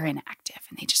 oh, you're inactive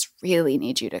and they just really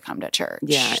need you to come to church.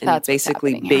 Yeah. And that's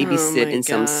basically babysit in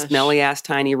some smelly ass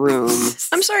tiny room.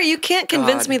 I'm sorry, you can't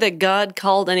convince me that God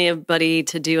called anybody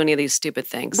to do any of these stupid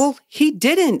things. Well, he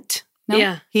didn't. No.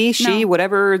 Yeah. He, she,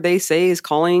 whatever they say is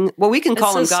calling. Well, we can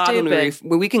call him God stupid.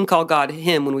 we can call God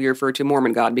him when we refer to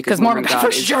Mormon God because Mormon God for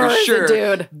is sure is a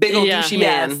dude. Big old douchey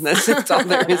man. That's all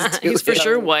there is to He's it. for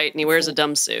sure white and he wears a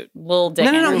dumb suit. Little dick.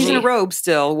 No. He's in a robe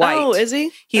still, white. Oh, is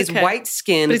he? He's Okay. white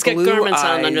skin, But he's got blue garments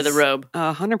eyes. on under the robe.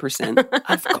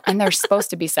 100%. And they're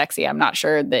supposed to be sexy. I'm not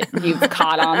sure that you've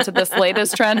caught on to this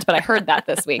latest trend, but I heard that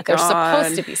this week. They're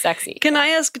supposed to be sexy. Can I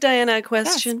ask Diana a Yes,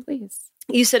 question? please.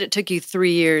 You said it took you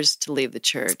 3 years to leave the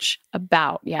church.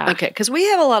 About, yeah. Okay, because we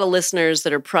have a lot of listeners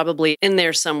that are probably in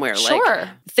there somewhere, Sure. like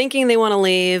thinking they want to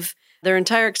leave. Their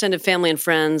entire extended family and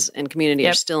friends and community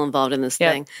are still involved in this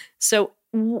thing. So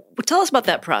tell us about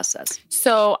that process.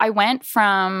 So I went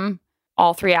from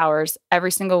all 3 hours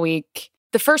every single week.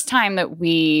 The first time that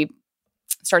we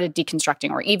started deconstructing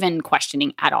or even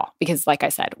questioning at all, because like I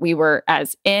said, we were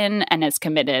as in and as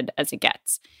committed as it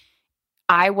gets.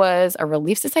 I was a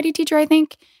Relief Society teacher, I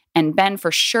think, and Ben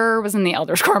for sure was in the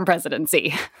Elders Quorum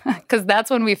presidency because that's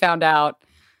when we found out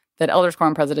that Elders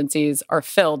Quorum presidencies are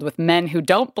filled with men who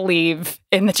don't believe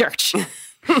in the church.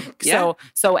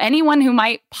 So anyone who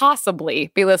might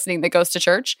possibly be listening that goes to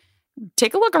church,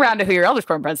 take a look around at who your Elders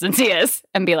Quorum presidency is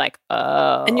and be like,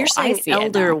 oh, And you're saying I see it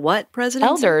elder now. what presidency?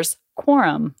 Elders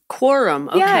Quorum. Quorum.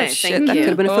 Okay, Yes, thank That you. could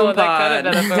have been a Oh, phone that pod. could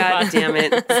have been a phone God pod. damn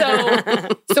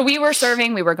it. So we were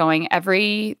serving, we were going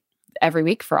every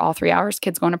week for all 3 hours,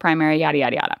 kids going to primary, yada,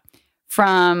 yada, yada.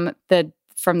 From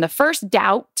the first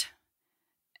doubt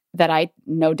that I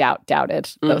no doubt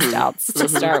doubted those doubts to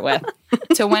start with,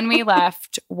 to when we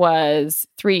left was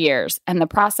 3 years. And the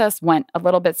process went a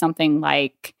little bit something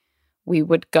like we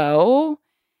would go,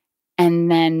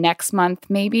 and then next month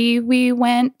maybe we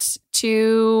went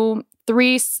to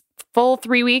full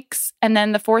 3 weeks. And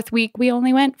then the fourth week, we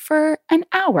only went for an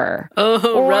hour.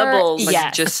 Oh, rebels. Like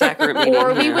Yes. just sacrament meeting.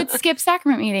 Or we yeah. would skip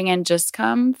sacrament meeting and just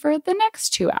come for the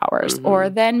next 2 hours. Or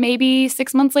then maybe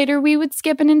 6 months later, we would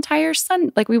skip an entire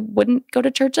Sunday. Like we wouldn't go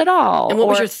to church at all. And what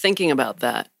was Or- your thinking about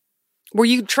that? Were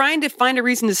you trying to find a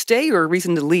reason to stay or a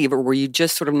reason to leave, or were you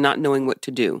just sort of not knowing what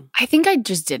to do? I think I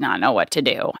just did not know what to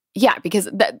do. Yeah, because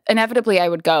inevitably I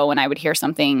would go and I would hear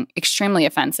something extremely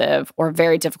offensive or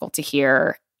very difficult to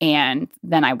hear. And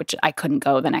then I couldn't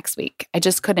go the next week. I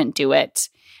just couldn't do it.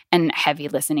 And heavy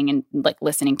listening and like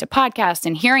listening to podcasts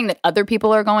and hearing that other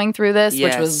people are going through this,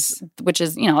 which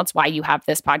is, it's why you have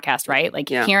this podcast, right? Like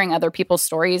hearing other people's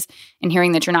stories and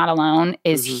hearing that you're not alone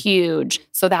is huge.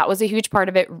 So that was a huge part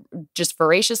of it. Just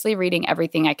voraciously reading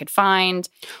everything I could find.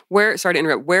 Sorry to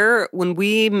interrupt, when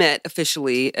we met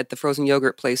officially at the frozen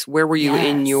yogurt place, where were you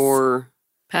in your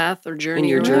Path or journey? In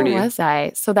your journey. Where was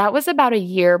I? So that was about a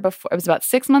year before. It was about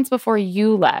 6 months before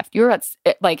you left. You were about,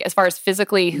 like, as far as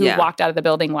physically who walked out of the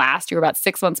building last, you were about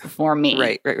 6 months before me.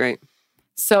 Right.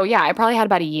 So yeah, I probably had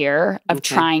about a year of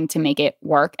trying to make it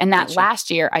work. And that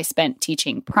last year I spent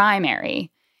teaching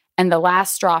primary. And the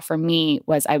last straw for me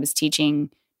was I was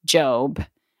teaching Job.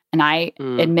 And I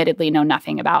admittedly know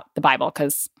nothing about the Bible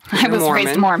because I was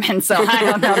raised Mormon, so I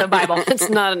don't know the Bible. It's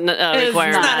not a requirement.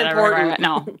 It's not important.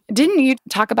 No. Didn't you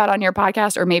talk about on your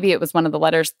podcast, or maybe it was one of the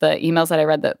emails that I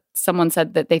read, that someone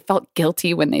said that they felt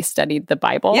guilty when they studied the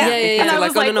Bible? Yeah. And I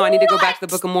was like, no, I need to go back to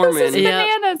the Book of Mormon. This is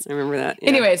bananas. I remember that. Yeah.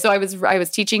 Anyway, so I was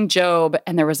teaching Job,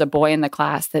 and there was a boy in the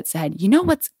class that said, "You know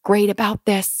what's great about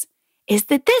this? is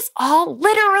that this all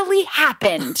literally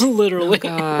happened. Literally.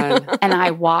 God. And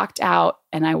I walked out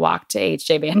and I walked to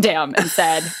H.J. Van Damme and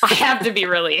said, I have to be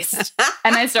released.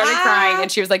 And I started crying and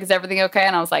she was like, is everything okay?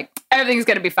 And I was like, everything's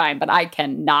going to be fine, but I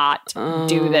cannot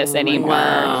do this anymore.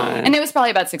 God. And it was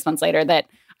probably about 6 months later that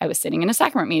I was sitting in a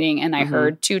sacrament meeting and I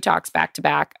heard 2 talks back to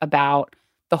back about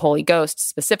the Holy Ghost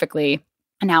specifically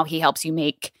and how he helps you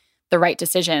make the right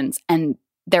decisions. And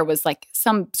there was like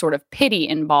some sort of pity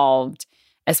involved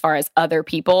as far as other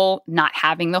people not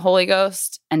having the Holy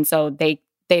Ghost. And so they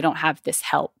don't have this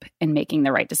help in making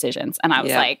the right decisions. And I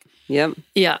was like, Yep.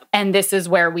 Yeah. and this is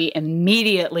where we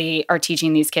immediately are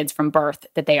teaching these kids from birth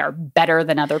that they are better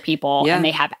than other people Yeah. and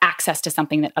they have access to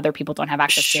something that other people don't have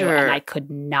access to. Sure. And I could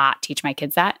not teach my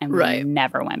kids that. And Right. we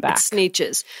never went back. It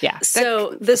sneeches. Yeah.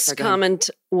 So this sorry, go ahead. comment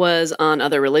was on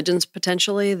other religions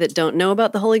potentially that don't know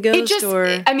about the Holy Ghost It just,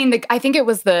 or I mean, I think it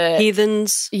was the,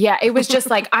 heathens. yeah, it was just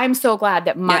like, I'm so glad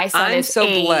that my son I'm is so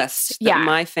 8. blessed that Yeah.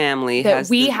 my family that has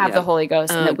we the, have the Holy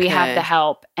Ghost and that we have Okay. the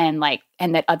help and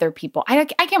that other people, I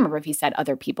can't remember if he said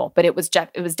other people, but it was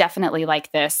definitely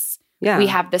like this. Yeah. We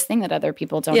have this thing that other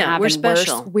people don't Yeah, have. we're and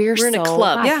special. We're We're in a so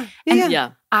club. glad. Yeah. And Yeah. Yeah.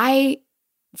 I,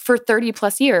 for 30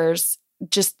 plus years,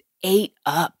 just ate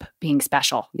up being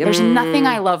special. Yep. There's nothing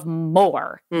I love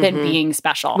more than Mhm. being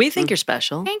special. We think you're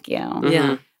special. Thank you.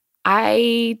 Yeah.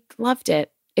 I loved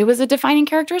it. It was a defining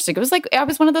characteristic. It was like, I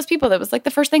was one of those people that was like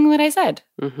the first thing that I said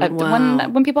Mhm. Wow.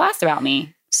 when people asked about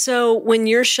me. So when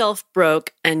your shelf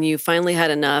broke and you finally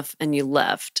had enough and you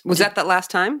left, Was that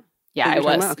last time? Yeah, that it you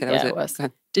were talking was. about? Okay, that Yeah, was it was. Go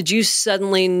ahead. did you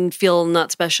suddenly feel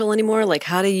not special anymore? Like,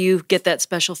 how do you get that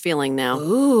special feeling now?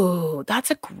 Ooh,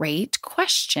 that's a great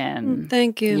question.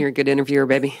 Thank you. You're a good interviewer,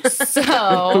 baby.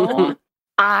 So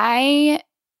I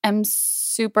am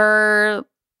super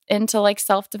into like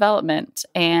self-development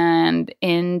and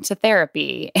into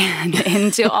therapy and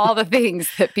into all the things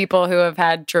that people who have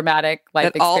had traumatic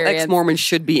life That all experience. ex-Mormons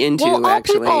should be into, Well,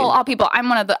 actually. all people.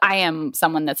 I am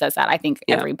someone that says that. I think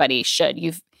Yeah. everybody should.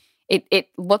 It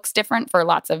looks different for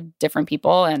lots of different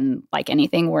people, and like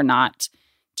anything, we're not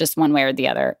just one way or the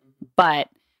other. But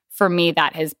for me,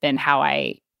 that has been how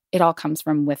it all comes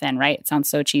from within, right? It sounds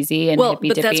so cheesy and Well, hippy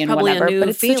but dippy that's and probably a whatever, new but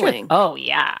it's the truth. feeling. Oh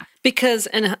yeah. Because,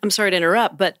 and I'm sorry to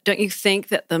interrupt, but don't you think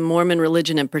that the Mormon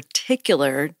religion in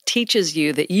particular teaches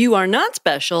you that you are not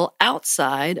special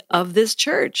outside of this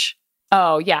church?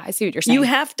 Oh yeah. I see what you're saying. You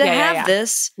have to Yeah, yeah, have yeah.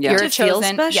 this Yeah. to You're feel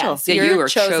chosen. special. Yes, Yeah, you you're are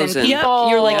chosen. chosen. People. Yeah,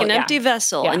 you're like an Yeah. empty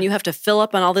vessel Yeah. and you have to fill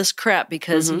up on all this crap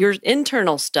because your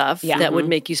internal stuff Yeah. that would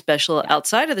make you special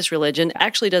outside of this religion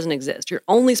actually doesn't exist. You're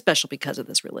only special because of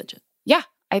this religion. Yeah,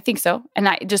 I think so. And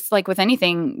I just like with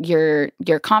anything, your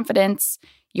confidence,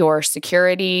 your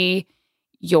security,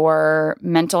 your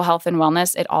mental health and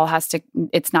wellness, it all has to,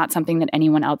 it's not something that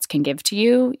anyone else can give to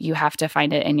you. You have to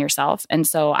find it in yourself. And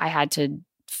so I had to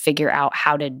figure out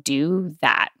how to do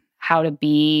that, how to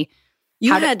be,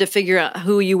 You How to- had to figure out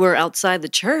who you were outside the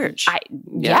church.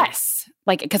 yes,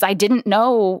 like, because I didn't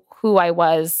know who I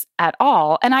was at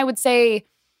all. And I would say,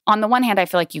 on the one hand, I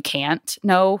feel like you can't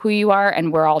know who you are,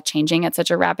 and we're all changing at such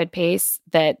a rapid pace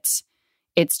that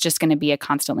it's just going to be a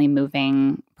constantly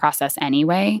moving process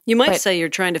anyway. You might But- say you're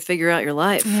trying to figure out your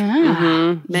life. Yeah.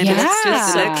 Mhm. Maybe that's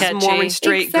just Yeah. a catchy. Mormon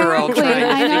straight girl Exactly. trying to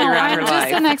I know. figure out I'm her just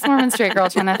life. an ex-Mormon straight girl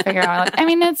trying to figure out. I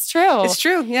mean, it's true. It's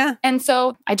true, yeah. And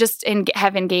so I just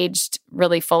have engaged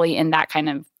really fully in that kind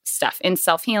of stuff, in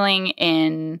self-healing,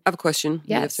 in I have a question. Give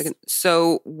me a Yes. second.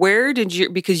 So where did you,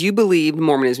 because you believed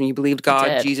Mormonism, you believed God,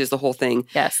 did. Jesus, the whole thing.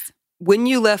 yes. When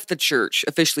you left the church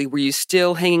officially, were you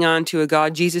still hanging on to a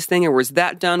God, Jesus thing, or was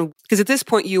that done? Because at this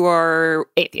point you are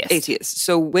Atheist. atheist.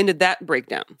 So when did that break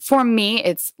down? For me,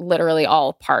 it's literally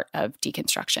all part of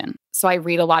deconstruction. So I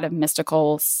read a lot of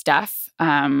mystical stuff.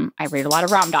 I read a lot of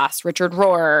Ram Dass, Richard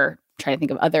Rohr. Trying to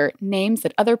think of other names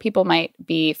that other people might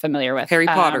be familiar with. Harry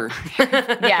Potter.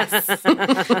 Yes.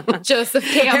 Joseph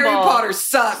Campbell. Harry Potter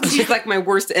sucks. He's like my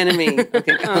worst enemy.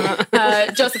 Okay.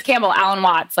 Joseph Campbell, Alan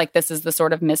Watts. Like, this is the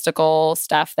sort of mystical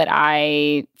stuff that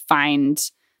I find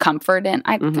comfort in.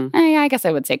 I guess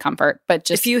I would say comfort, but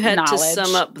just If you had knowledge. to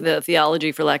sum up the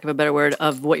theology, for lack of a better word,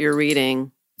 of what you're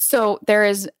reading, So there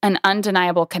is an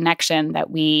undeniable connection that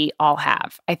we all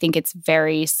have. I think it's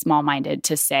very small-minded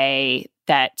to say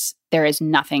that there is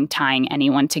nothing tying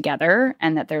anyone together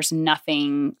and that there's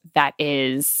nothing that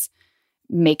is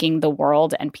making the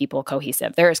world and people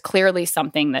cohesive. There is clearly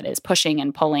something that is pushing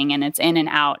and pulling, and it's in and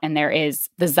out, and there is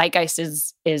the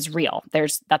zeitgeist is real.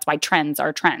 That's why trends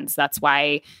are trends. That's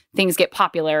why things get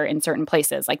popular in certain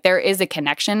places. Like, there is a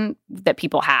connection that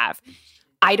people have.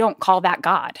 I don't call that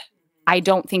God. I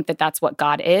don't think that that's what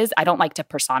God is. I don't like to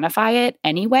personify it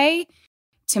anyway.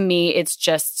 to me, it's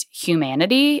just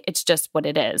humanity. It's just what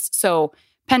it is. So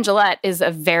Penn Jillette is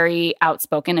a very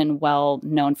outspoken and well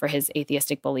known for his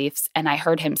atheistic beliefs. And I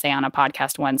heard him say on a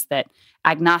podcast once that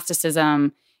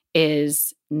agnosticism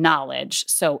is knowledge.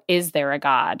 So is there a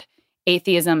God?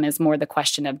 Atheism is more the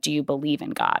question of, do you believe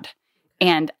in God?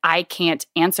 And I can't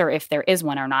answer if there is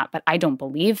one or not, but I don't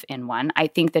believe in one. I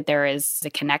think that there is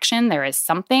a connection, there is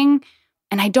something,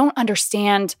 and I don't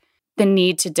understand the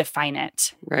need to define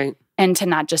it. Right. And to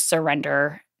not just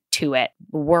surrender to it.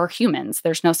 We're humans.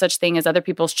 There's no such thing as other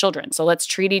people's children. So let's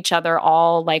treat each other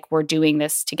all like we're doing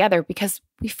this together because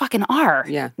we fucking are.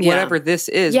 Yeah. Whatever this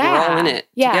is, we're all in it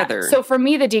together. So for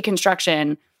me, the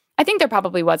deconstruction, I think there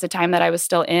probably was a time that I was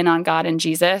still in on God and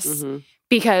Jesus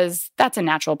because that's a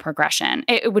natural progression.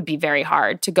 It would be very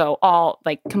hard to go all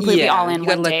like completely all in you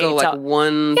one gotta day. let go like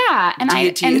one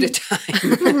deity at a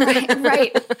time.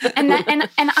 right.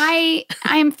 And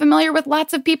I'm familiar with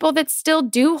lots of people that still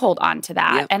do hold on to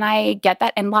that. Yep. And I get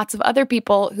that. And lots of other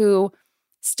people who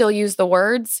still use the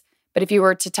words. But if you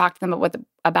were to talk to them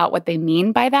about what they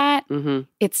mean by that,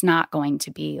 it's not going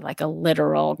to be like a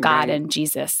literal God and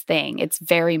Jesus thing. It's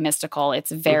very mystical.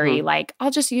 It's very like,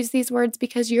 I'll just use these words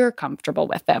because you're comfortable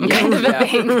with them kind of a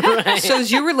thing. So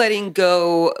as you were letting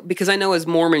go, because I know as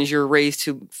Mormons, you're raised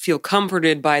to feel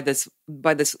comforted by this,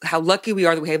 how lucky we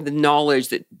are that we have the knowledge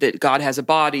that God has a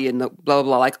body and the blah,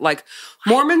 blah, blah. Like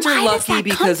Mormons are lucky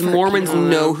because Mormons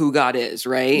know who God is,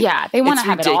 right? Yeah. They want to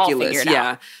have ridiculous. it all figured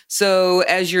out. So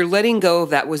as you're letting go of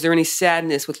that, was there any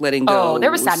sadness with letting go? Oh,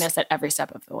 there was sadness at every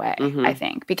step of the way, I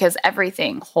think, because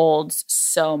everything holds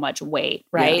so much weight,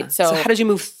 right? Yeah. So how did you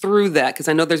move through that? Because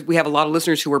I know we have a lot of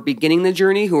listeners who are beginning the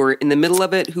journey, who are in the middle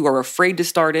of it, who are afraid to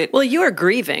start it. Well, you are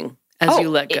grieving as you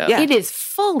let go. It is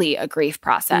fully a grief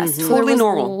process. So Totally there was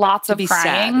normal. Lots to of be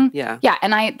crying. Sad. Yeah.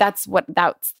 And that's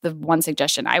the one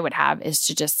suggestion I would have is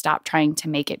to just stop trying to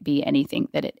make it be anything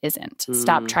that it isn't.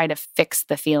 Stop trying to fix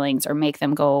the feelings or make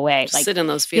them go away. Like sit in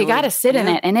those feelings. You got to sit in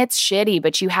it, and it's shitty,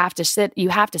 but you have to sit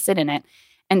in it.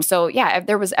 And so,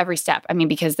 there was every step. I mean,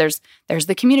 because there's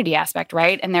the community aspect,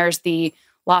 right? And there's the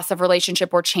loss of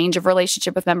relationship or change of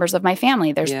relationship with members of my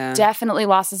family. There's definitely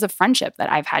losses of friendship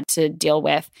that I've had to deal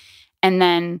with. And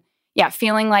then,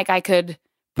 feeling like I could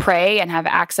pray and have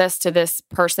access to this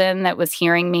person that was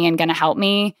hearing me and going to help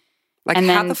me. Like, and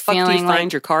how then the fuck do you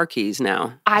find your car keys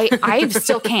now? I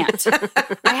still can't.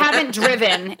 I haven't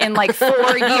driven in like 4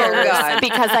 years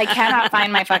because I cannot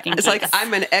find my fucking keys. It's like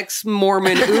I'm an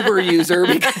ex-Mormon Uber user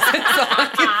because that's all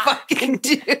I can fucking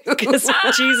do. Because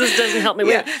Jesus doesn't help me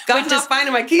with it. God's not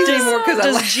finding my keys anymore because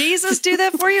Does Jesus do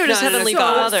that for you or does Heavenly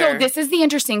Father? So this is the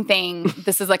interesting thing.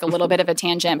 This is like a little bit of a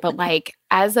tangent, but like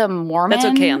as a Mormon,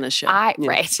 that's okay on this show.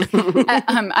 Right.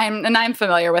 I'm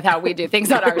familiar with how we do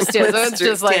things on ours too. So it's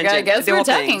just like, I guess we're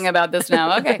talking about this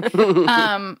now.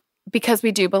 Okay. Because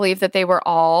we do believe that they were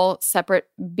all separate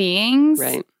beings.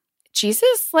 Right.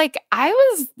 Jesus, like I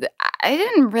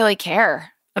didn't really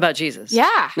care about Jesus.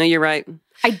 Yeah. No, you're right.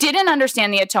 I didn't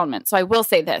understand the atonement. So I will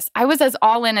say this. I was as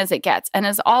all in as it gets. And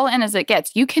as all in as it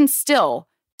gets, you can still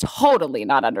totally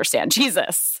not understand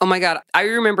Jesus. Oh my God. I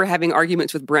remember having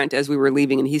arguments with Brent as we were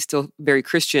leaving, and he's still very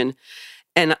Christian.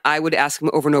 And I would ask him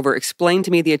over and over, explain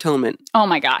to me the atonement. Oh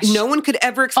my gosh. No one could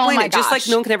ever explain it. Just like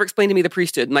no one can ever explain to me the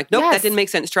priesthood. I'm like, nope, that didn't make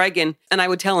sense. Try again. And I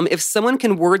would tell him, if someone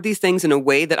can word these things in a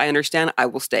way that I understand, I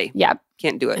will stay. Yeah.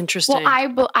 Can't do it. Interesting.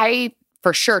 Well, I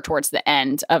for sure towards the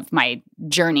end of my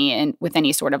journey and with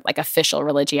any sort of like official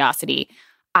religiosity,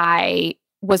 I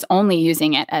was only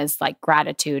using it as like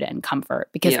gratitude and comfort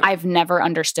because I've never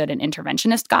understood an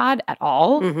interventionist God at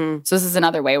all. So this is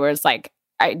another way where it's like,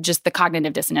 the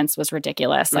cognitive dissonance was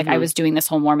ridiculous. Like I was doing this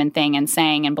whole Mormon thing and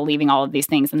saying and believing all of these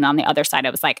things. And on the other side,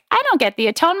 I was like, I don't get the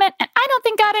atonement and I don't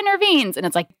think God intervenes. And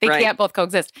it's like, they can't both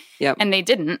coexist. Yep. And they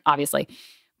didn't, obviously.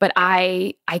 But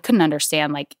I couldn't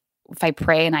understand, like, if I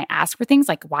pray and I ask for things,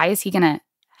 like, why is he going to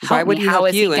help Why would me? he How help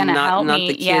is you he and going to help not me?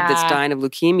 the kid that's dying of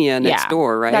leukemia next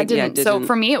door, right? That didn't. So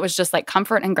for me, it was just like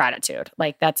comfort and gratitude.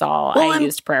 Like that's all I'm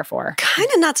used prayer for. Kind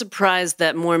of not surprised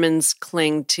that Mormons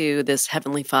cling to this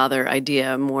Heavenly Father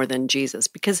idea more than Jesus,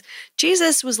 because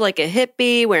Jesus was like a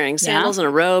hippie wearing sandals and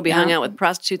a robe. He hung out with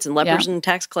prostitutes and lepers and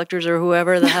tax collectors or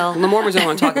whoever the hell. Well, the Mormons don't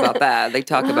want to talk about that. They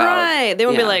talk about right. They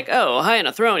won't be like, oh, high on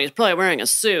a throne. He's probably wearing a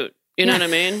suit. You know what I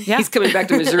mean? He's coming back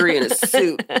to Missouri in a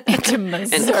suit. Into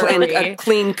Missouri. And a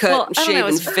clean-cut,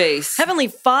 shaven face. Heavenly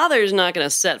Father's not going to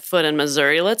set foot in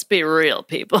Missouri. Let's be real,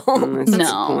 people.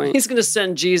 No. He's going to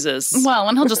send Jesus. Well,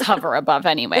 and he'll just hover above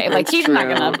anyway. Like, he's not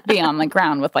going to be on the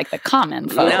ground with, like, the common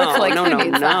folks.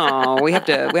 No. We have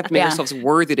to make ourselves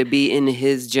worthy to be in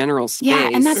his general space. Yeah,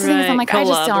 and that's the thing is I'm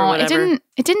like,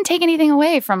 it it didn't take anything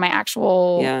away from my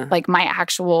actual, my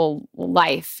actual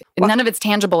life. Well, none of it's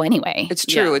tangible anyway. It's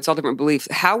true. It's all different beliefs.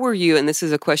 How were you, and this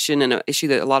is a question and an issue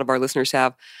that a lot of our listeners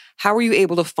have, how were you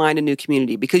able to find a new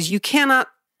community? Because you cannot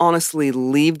honestly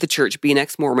leave the church, be an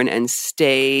ex-Mormon, and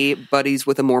stay buddies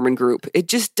with a Mormon group. It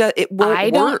just it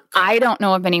won't work. I don't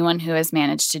know of anyone who has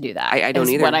managed to do that. I don't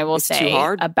either. What I will it's say too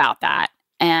hard. about that.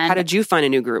 And how did you find a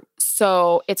new group?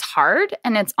 So it's hard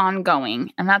and it's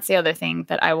ongoing. And that's the other thing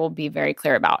that I will be very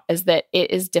clear about is that it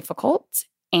is difficult.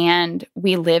 And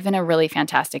we live in a really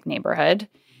fantastic neighborhood.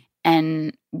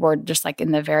 And we're just like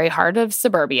in the very heart of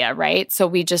suburbia, right? So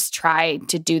we just try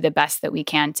to do the best that we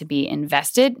can to be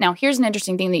invested. Now, here's an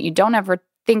interesting thing that you don't ever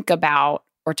think about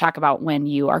or talk about when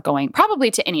you are going probably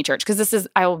to any church, because this is,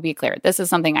 I will be clear, this is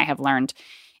something I have learned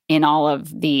in all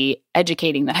of the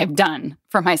educating that I've done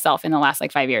for myself in the last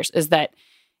 5 years, is that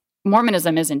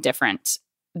Mormonism isn't different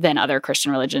than other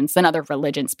Christian religions, than other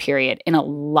religions, period, in a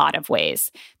lot of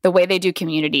ways. The way they do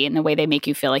community and the way they make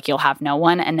you feel like you'll have no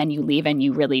one, and then you leave and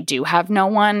you really do have no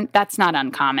one, that's not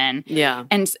uncommon. Yeah.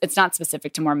 And it's not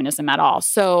specific to Mormonism at all.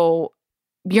 So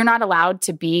you're not allowed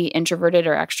to be introverted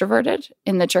or extroverted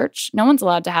in the church. No one's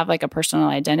allowed to have a personal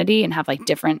identity and have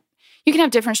different, you can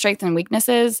have different strengths and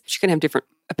weaknesses. You can have different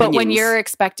opinions. But when you're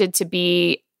expected to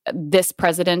be this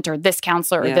president or this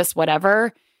counselor or this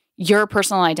whatever, your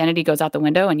personal identity goes out the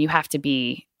window and you have to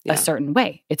be a certain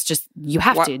way. It's just, you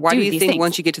have to do these things. Why do you think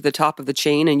once you get to the top of the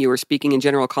chain and you were speaking in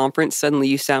general conference, suddenly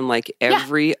you sound like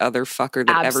every other fucker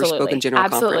that ever spoke in general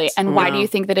conference? And why do you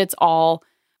think that it's all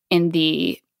in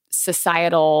the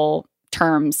societal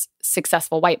terms,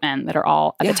 successful white men that are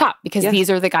all at the top? Because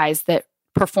these are the guys that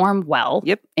perform well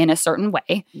in a certain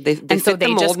way. They fit the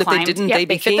mold, and if they didn't,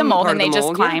 they fit the mold, and they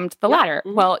just climbed the ladder.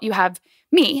 Mm-hmm. Well, you have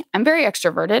me. I'm very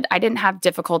extroverted. I didn't have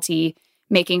difficulty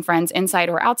making friends inside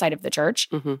or outside of the church.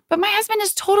 Mm-hmm. But my husband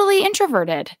is totally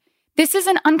introverted. This is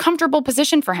an uncomfortable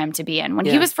position for him to be in. When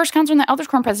he was first counselor in the Elders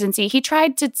Quorum presidency, he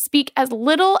tried to speak as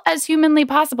little as humanly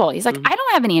possible. He's like, I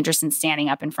don't have any interest in standing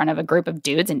up in front of a group of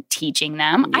dudes and teaching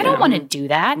them. I don't want to do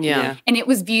that. Yeah. And it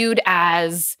was viewed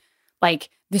as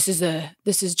this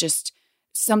is just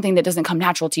something that doesn't come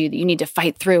natural to you, that you need to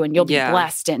fight through and you'll be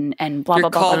blessed and blah, You're blah, blah,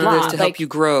 called blah, blah. to help you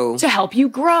grow. To help you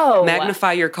grow.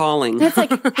 Magnify your calling. And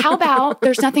it's how about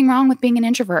there's nothing wrong with being an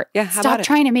introvert? Yeah, how Stop about it?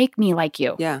 trying to make me like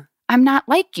you. Yeah. I'm not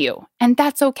like you. And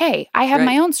that's okay. I have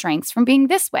my own strengths from being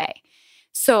this way.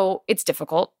 So it's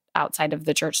difficult outside of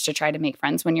the church to try to make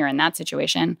friends when you're in that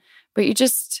situation. But you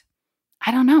just,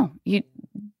 I don't know. You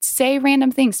say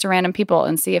random things to random people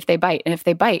and see if they bite. And if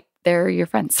they bite, they're your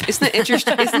friends. Isn't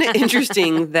it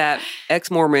interesting that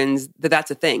ex-Mormons, that's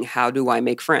a thing? How do I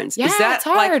make friends? Yeah, Is that it's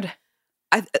hard.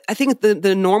 I think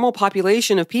the normal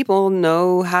population of people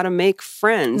know how to make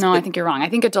friends. No, I think you're wrong. I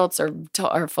think adults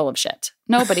are full of shit.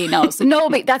 Nobody knows.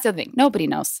 Nobody. That's the thing. Nobody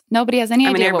knows. Nobody has any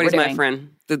idea what we're doing. Everybody's my friend.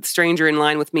 The stranger in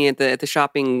line with me at the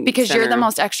shopping because center. You're the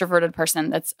most extroverted person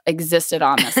that's existed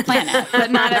on this planet.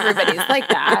 But not everybody's like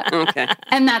that. Okay.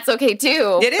 And that's okay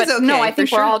too. It is okay. No, I think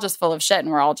for we're sure. all just full of shit and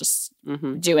we're all just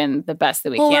doing the best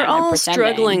that we can. We're all and pretending.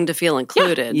 struggling to feel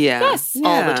included. Yes.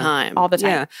 All the time. All the time.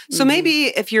 Yeah. So maybe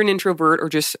if you're an introvert or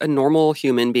just a normal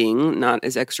human being, not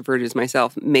as extroverted as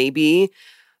myself, maybe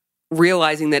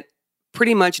realizing that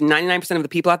pretty much 99% of the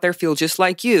people out there feel just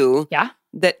like you. Yeah.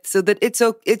 That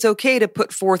it's okay to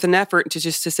put forth an effort to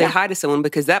say hi to someone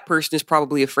because that person is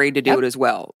probably afraid to do it as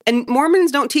well. And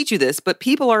Mormons don't teach you this, but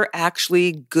people are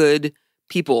actually good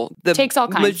people. The Takes all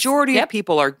kinds. majority of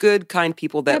people are good, kind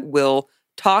people that will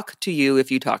talk to you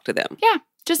if you talk to them. Yeah.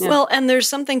 Just Well, and there's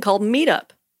something called Meetup.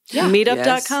 Yeah.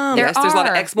 Meetup.com. There Yes, there's a lot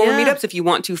of are. ex-Mormon Yeah. meetups if you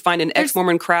want to find an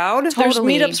ex-Mormon crowd. There's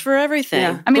Totally. meetups for everything.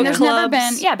 Yeah. I mean, Book there's never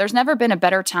clubs. there's never been a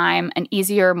better time, an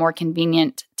easier, more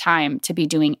convenient time to be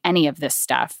doing any of this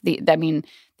stuff. The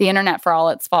internet, for all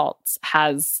its faults,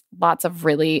 has lots of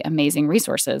really amazing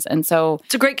resources. And so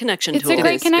It's a great connection it's tool. a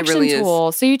great is. It connection really is.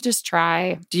 tool. So you just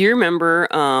try. Do you remember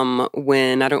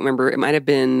when, I don't remember,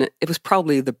 it was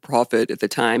probably the prophet at the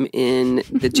time in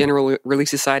the General Relief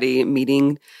Society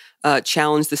meeting,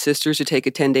 challenged the sisters to take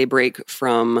a 10-day break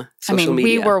from social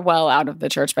media. We were well out of the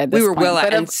church by this point. We were well out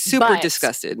but and super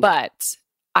disgusted. But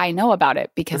I know about it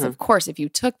because, of course, if you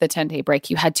took the 10-day break,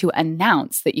 you had to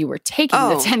announce that you were taking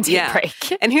the 10-day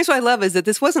break. And here's what I love is that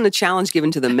this wasn't a challenge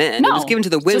given to the men. No, it was given to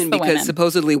the women just the because women.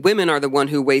 supposedly women are the one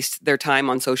who waste their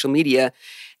time on social media.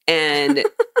 And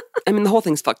I mean, the whole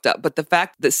thing's fucked up. But the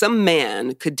fact that some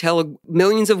man could tell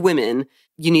millions of women,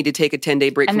 you need to take a 10-day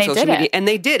break And from they social did media. it. And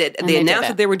they did it. And They they did announced it.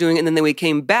 that they were doing it. And then when we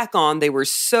came back on, they were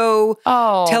so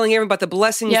telling everyone about the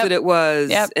blessings Yep. that it was.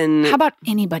 Yep. And How about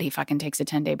anybody fucking takes a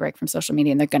 10-day break from social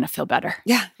media and they're going to feel better?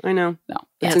 yeah, I know. No.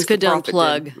 Yeah, Since it's good the to prophet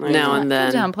unplug did. I now know. and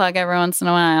then. Good to unplug every once in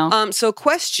a while. So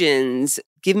questions.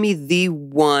 Give me the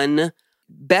one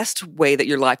best way that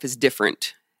your life is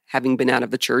different having been out of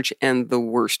the church and the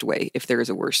worst way, if there is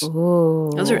a worst.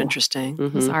 Ooh. Those are interesting.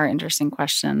 Those are interesting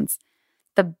questions.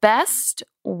 The best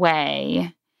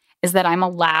way is that I'm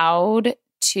allowed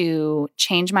to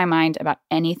change my mind about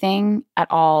anything at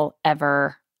all,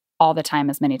 ever, all the time,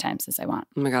 as many times as I want.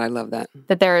 Oh my God, I love that.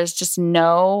 That there is just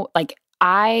no, like,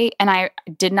 I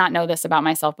did not know this about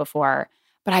myself before,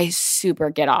 but I super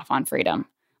get off on freedom.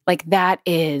 Like, that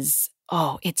is,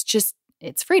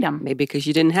 it's freedom. Maybe because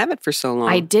you didn't have it for so long.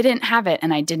 I didn't have it,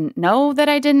 and I didn't know that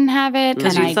I didn't have it.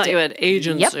 Because and you I thought di- you had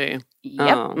agency.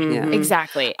 Yep. Oh, yeah. Mhm.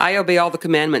 Exactly. I obey all the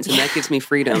commandments and that gives me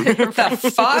freedom.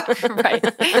 The fuck?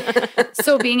 Right.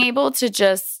 So being able to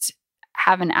just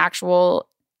have an actual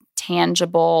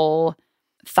tangible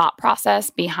thought process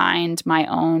behind my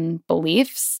own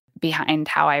beliefs, behind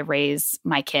how I raise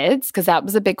my kids, because that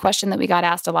was a big question that we got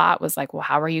asked a lot, was like, well,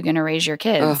 how are you going to raise your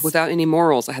kids? Without any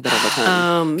morals. I had that all the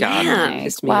time. God, man. it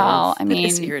pissed me Well, off. I That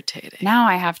is mean, irritating. now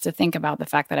I have to think about the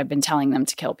fact that I've been telling them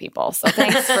to kill people. So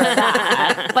thanks for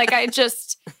that. Like, I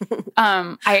just,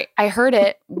 I heard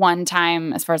it one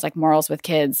time as far as like morals with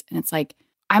kids. And it's like,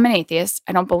 I'm an atheist.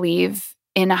 I don't believe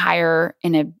in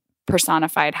a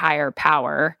personified higher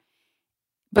power.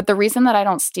 But the reason that I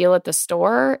don't steal at the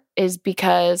store is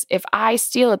because if I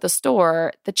steal at the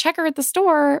store, the checker at the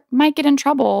store might get in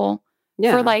trouble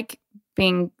Yeah. for like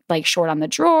being like short on the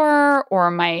drawer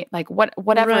or might like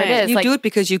whatever Right. it is. You like, do it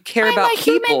because you care I'm about a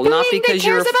human people, not being that because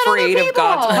you're cares about other afraid of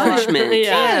God's people. punishment.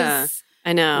 Yes.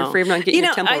 I know. You're afraid of not getting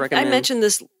your temple I recommended. mentioned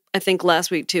this, I think,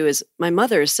 last week too, is my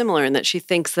mother is similar in that she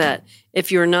thinks that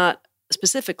if you're not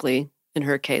specifically, in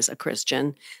her case, a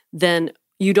Christian, then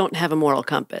you don't have a moral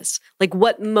compass. Like,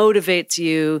 what motivates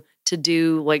you to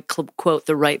do, like, quote,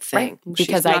 the right thing? Right. She's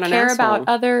Because I not an care asshole. about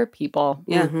other people.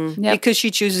 Yeah. Mhm. Yep. Because she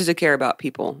chooses to care about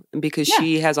people and because Yeah.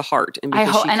 she has a heart and I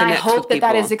because hope, she and I connects hope with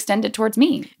that people. is extended towards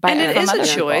me. And it from is a other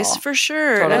choice people. for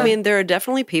sure. Totally. I mean, there are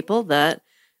definitely people that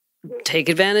take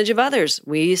advantage of others.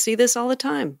 We see this all the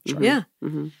time. Yeah.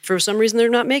 Mhm. For some reason, they're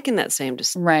not making that same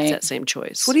Right. that same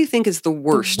choice. What do you think is the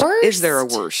worst? Is there a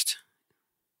worst?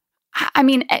 I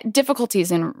mean,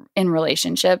 difficulties in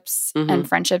relationships Mhm. and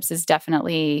friendships is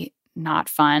definitely not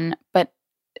fun, but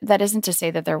that isn't to say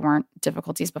that there weren't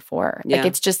difficulties before. Yeah. Like,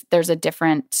 it's just there's a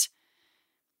different.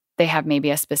 They have maybe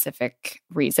a specific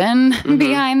reason Mhm.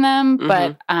 behind them, Mhm.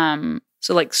 but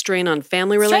So, like, strain on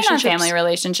family strain on relationships. family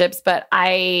relationships. But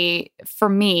for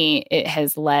me, it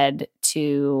has led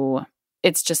to.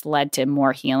 It's just led to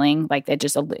more healing. Like,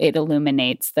 it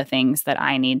illuminates the things that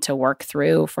I need to work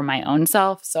through for my own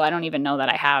self. So I don't even know that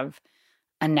I have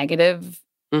a negative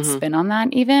Mhm. spin on that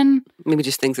even. Maybe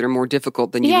just things that are more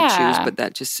difficult than you would choose, Yeah. but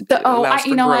that just You allows for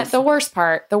know growth. what?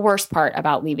 The worst part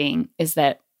about leaving is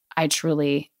that I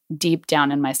truly, deep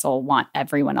down in my soul, want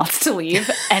everyone else to leave,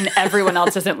 and everyone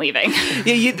else isn't leaving.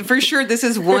 Yeah, for sure. This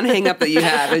is one hang up that you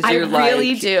have. Is I you're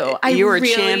really like, do. You're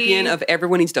really- a champion of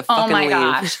everyone needs to Oh fucking my leave.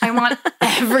 gosh! I want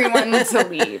everyone to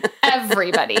leave.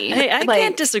 Everybody. Hey, I Like,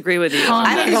 can't disagree with you. Oh I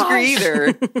my don't disagree gosh.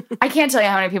 either. I can't tell you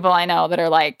how many people I know that are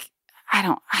like,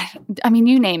 I mean,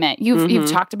 you name it. You've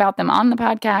Mhm. talked about them on the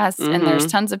podcast, and there's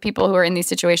Mhm. tons of people who are in these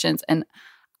situations, and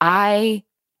I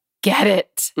get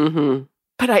it, Mm-hmm.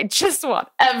 but I just want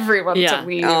everyone Yeah. to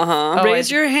leave. Uh-huh. Oh, Raise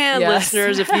your hand, yes.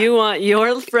 listeners, if you want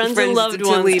your friends and loved to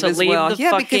ones leave to as leave well. the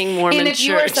Yeah, because- fucking Mormon And if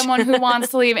you are church. someone who wants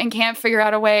to leave and can't figure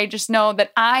out a way, just know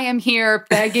that I am here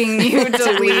begging you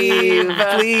to leave.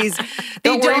 Please. They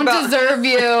Don't worry don't about- deserve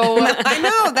you. I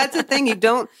know. That's the thing. You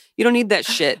don't need that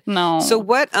shit. No. So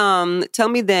what, tell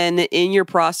me then, in your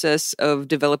process of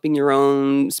developing your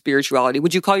own spirituality,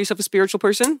 would you call yourself a spiritual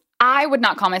person? I would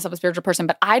not call myself a spiritual person,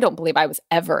 but I don't believe I was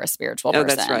ever a spiritual Oh,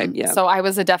 person. that's right, yeah. So I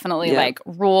was a definitely Yeah. like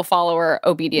rule follower.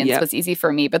 Obedience Yep. was easy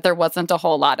for me, but there wasn't a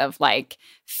whole lot of like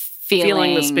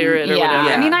Feeling the spirit or yeah. whatever.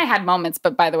 I mean, I had moments,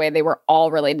 but by the way, they were all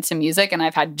related to music, and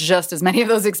I've had just as many of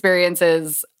those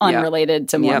experiences unrelated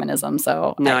to Mormonism.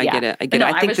 So No, I yeah. get it. I But get no,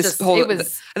 it. I think was this just- whole, it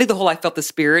was I think the whole I felt the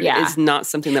spirit Yeah. is not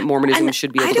something that Mormonism And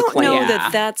should be able I to don't claim. know Yeah.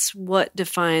 that that's what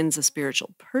defines a spiritual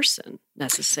person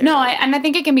necessarily. No, and I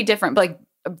think it can be different. But like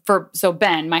so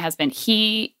Ben, my husband,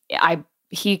 he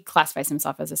classifies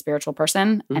himself as a spiritual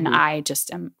person, and Mhm. I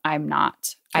just I'm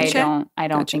not. Okay. I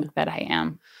don't Gotcha. think that I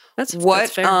am. that's What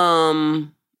fair.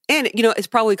 And, it's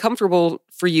probably comfortable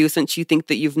for you since you think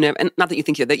that you've never, and not that you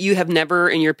think that you have never,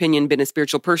 in your opinion, been a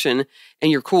spiritual person, and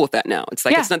you're cool with that now. It's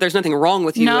like, there's nothing wrong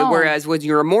with you. No. Whereas when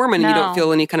you're a Mormon and you don't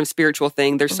feel any kind of spiritual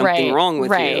thing, there's something wrong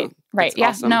with you. Right.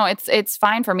 That's awesome. No, it's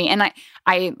fine for me. And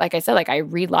I, like I said, I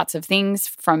read lots of things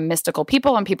from mystical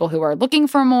people and people who are looking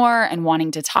for more and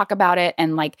wanting to talk about it.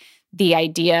 And the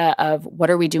idea of what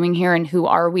are we doing here and who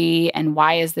are we and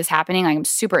why is this happening? I'm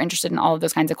super interested in all of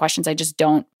those kinds of questions. I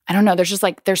don't know. There's just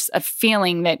there's a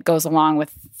feeling that goes along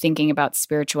with thinking about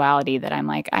spirituality that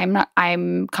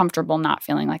I'm comfortable not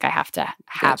feeling like I have to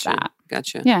have that.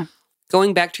 Gotcha. Yeah.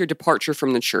 Going back to your departure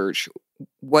from the church,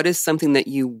 what is something that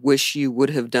you wish you would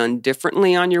have done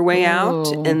differently on your way out?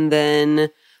 And then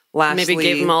lastly, maybe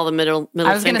give them all the middle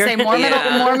I was going to say more middle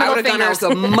I would have gone out with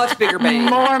a much bigger bang.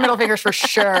 More middle fingers for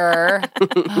sure.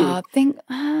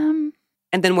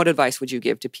 And then what advice would you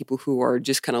give to people who are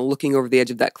just kind of looking over the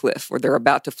edge of that cliff or they're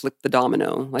about to flip the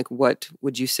domino? What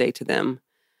would you say to them?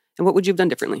 And what would you have done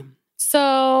differently?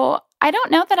 So I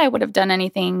don't know that I would have done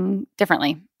anything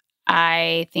differently.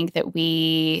 I think that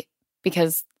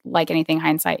because like anything,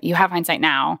 hindsight, you have hindsight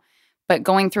now, but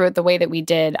going through it the way that we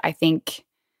did, I think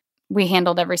we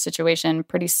handled every situation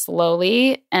pretty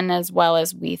slowly and as well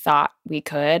as we thought we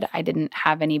could. I didn't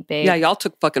have any big... Yeah, y'all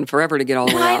took fucking forever to get all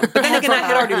the way out. But then again, I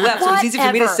had already left, so it was easy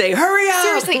for me to say, hurry up!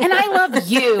 Seriously, and I love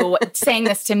you saying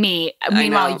this to me.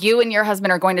 Meanwhile, you and your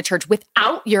husband are going to church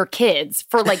without your kids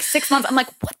for 6 months. I'm like,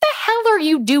 what the hell are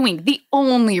you doing? The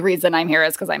only reason I'm here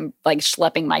is because I'm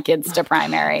schlepping my kids to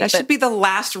primary. That should be the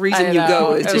last reason you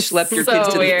go is to schlep your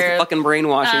kids to the fucking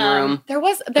brainwashing room. There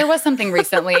was something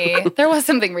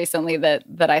recently.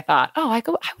 That I thought, I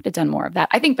would have done more of that.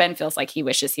 I think Ben feels like he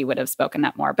wishes he would have spoken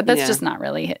up more, but that's just not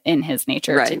really in his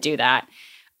nature to do that.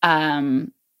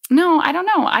 No, I don't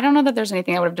know. I don't know that there's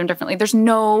anything I would have done differently. There's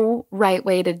no right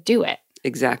way to do it.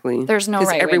 Exactly. There's no right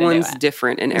way to do it. Because everyone's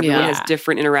different and everyone has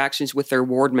different interactions with their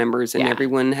ward members and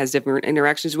everyone has different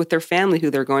interactions with their family who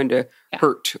they're going to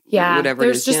hurt. Yeah. Whatever it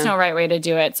is. There's just no right way to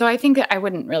do it. So I think that I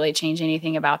wouldn't really change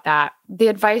anything about that. The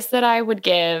advice that I would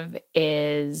give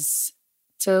is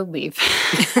to leave.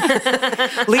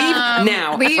 Leave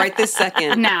now. Right this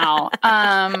second. Now.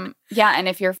 And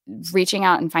if you're reaching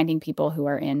out and finding people who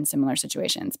are in similar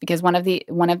situations, because one of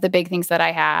the big things that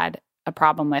I had a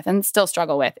problem with and still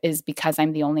struggle with is because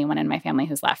I'm the only one in my family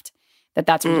who's left.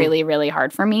 That's really, really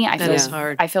hard for me.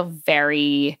 I feel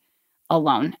very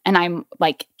alone. And I'm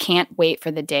can't wait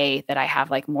for the day that I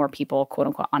have more people, quote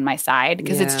unquote, on my side.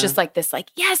 Because it's just this,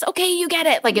 yes, okay, you get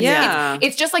it.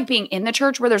 It's just like being in the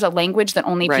church where there's a language that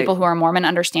only people who are Mormon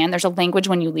understand. There's a language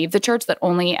when you leave the church that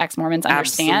only ex-Mormons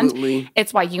understand. Absolutely.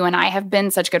 It's why you and I have been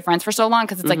such good friends for so long,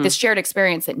 because it's this shared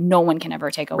experience that no one can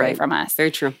ever take away from us.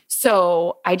 Very true.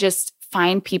 So I just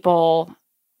find people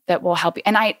that will help you.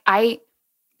 And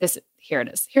here it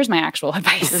is. Here's my actual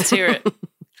advice. Let's hear it.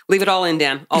 Leave it all in,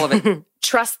 Dan. All of it.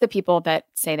 Trust the people that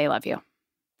say they love you.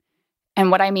 And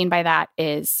what I mean by that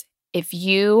is if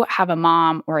you have a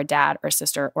mom or a dad or a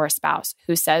sister or a spouse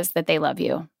who says that they love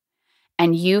you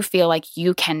and you feel like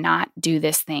you cannot do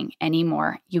this thing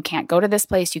anymore, you can't go to this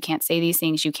place, you can't say these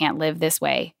things, you can't live this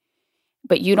way,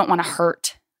 but you don't want to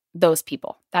hurt those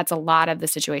people. That's a lot of the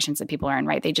situations that people are in,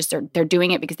 right? They're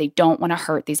doing it because they don't want to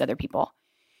hurt these other people.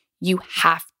 You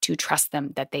have to trust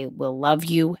them that they will love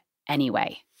you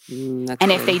anyway.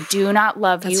 If they do not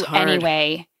love you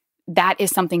anyway, that is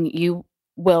something you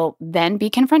will then be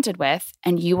confronted with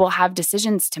and you will have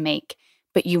decisions to make,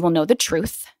 but you will know the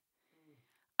truth.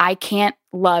 I can't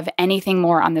love anything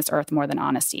more on this earth more than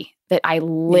honesty, that I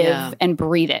live and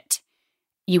breathe it.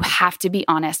 You have to be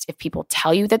honest. If people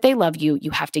tell you that they love you, you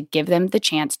have to give them the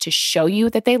chance to show you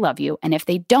that they love you. And if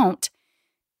they don't,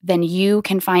 then you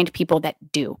can find people that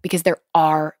do, because there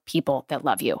are people that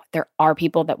love you. There are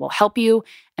people that will help you,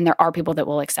 and there are people that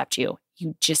will accept you.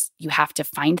 You have to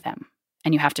find them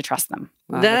and you have to trust them.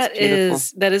 Wow, that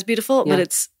is beautiful, but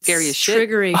it's scary as shit.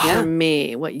 Triggering for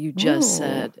me what you just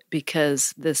said,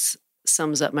 because this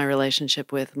sums up my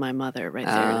relationship with my mother right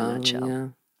there in a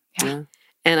nutshell. Yeah.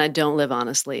 And I don't live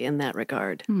honestly in that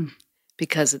regard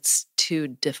because it's too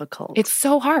difficult. It's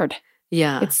so hard.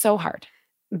 Yeah. It's so hard.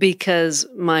 Because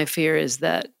my fear is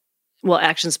that,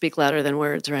 actions speak louder than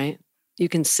words, right? You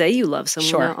can say you love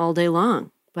someone all day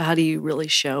long, but how do you really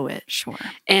show it? Sure.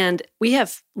 And we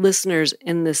have listeners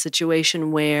in this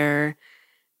situation where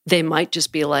they might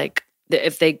just be like,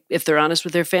 if they're honest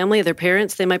with their family, their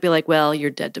parents, they might be like, well, you're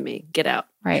dead to me. Get out.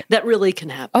 Right. That really can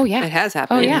happen. Oh, yeah. It has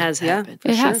happened. Oh, yeah. It has happened.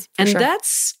 It has. And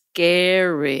that's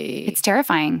scary. It's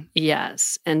terrifying.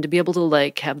 Yes. And to be able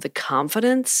to have the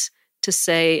confidence to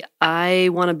say, I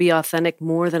want to be authentic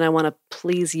more than I want to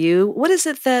please you. What is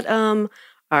it that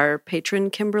our patron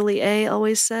Kimberly A.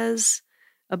 always says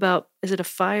about, is it a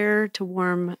fire to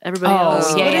warm everybody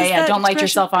else? Yeah, What yeah, is yeah. that Don't light expression?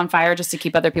 yourself on fire just to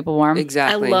keep other people warm.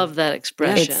 Exactly. I love that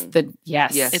expression.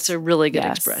 Yes. It's a really good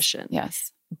Yes. expression.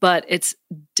 Yes. But it's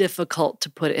difficult to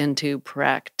put into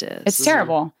practice. It's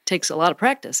terrible. Takes a lot of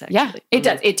practice, actually. Yeah, it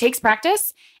does. It takes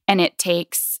practice, and it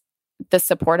takes the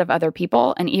support of other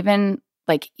people. And even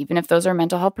if those are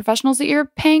mental health professionals that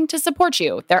you're paying to support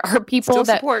you, there are people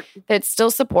that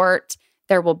still support.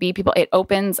 There will be people. It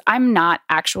opens. I'm not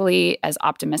actually as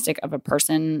optimistic of a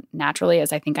person naturally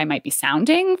as I think I might be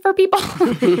sounding for people.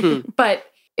 But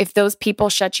if those people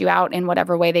shut you out in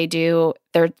whatever way they do,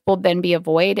 there will then be a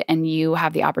void, and you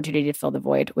have the opportunity to fill the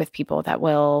void with people that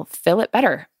will fill it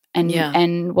better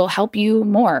and will help you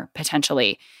more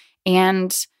potentially.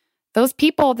 And those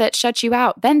people that shut you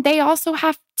out, then they also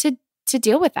have to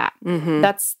deal with that. Mm-hmm.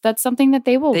 That's something that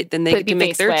they will. Then they get to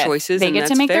make their choices. They get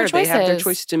to make their choices. They have their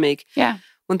choices to make. Yeah.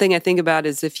 One thing I think about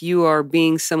is if you are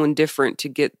being someone different to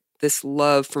get this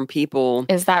love from people,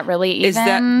 is that really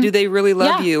even? Do they really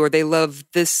love you, or they love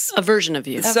this a version of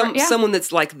you? Someone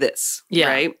that's like this,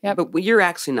 right? Yep. But you're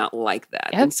actually not like that,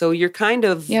 Yep. and so you're kind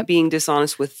of being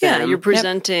dishonest with them. Yeah, you're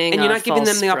presenting, and you're not giving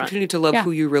them the front. opportunity to love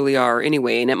who you really are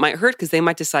anyway, and it might hurt because they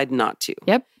might decide not to.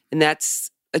 Yep, and that's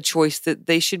a choice that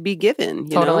they should be given.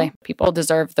 You totally, know? People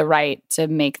deserve the right to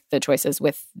make the choices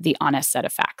with the honest set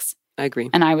of facts. I agree.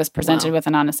 And I was presented with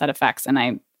an honest set of facts, and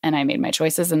I made my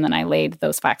choices, and then I laid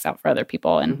those facts out for other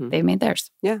people, and they made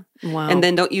theirs. Yeah. Wow. And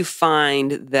then don't you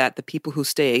find that the people who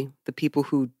stay, the people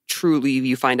who truly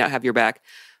you find out have your back,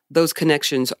 those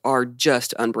connections are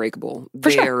just unbreakable.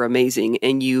 They are amazing.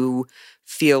 And you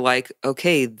feel like,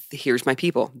 okay, here's my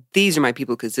people. These are my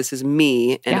people because this is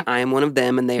me, and I am one of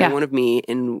them, and they are one of me,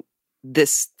 and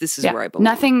this is where I belong.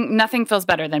 Nothing feels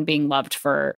better than being loved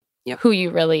for who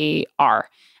you really are.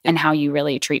 And how you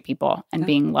really treat people and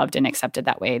being loved and accepted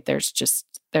that way.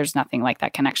 There's nothing like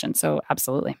that connection. So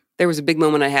absolutely. There was a big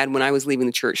moment I had when I was leaving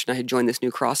the church and I had joined this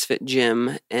new CrossFit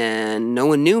gym and no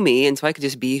one knew me. And so I could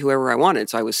just be whoever I wanted.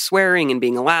 So I was swearing and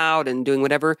being loud and doing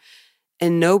whatever.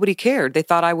 And nobody cared. They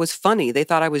thought I was funny. They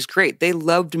thought I was great. They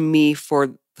loved me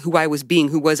for who I was being,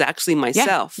 who was actually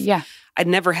myself. Yeah. I'd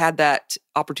never had that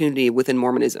opportunity within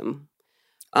Mormonism.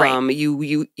 Right.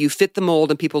 You fit the mold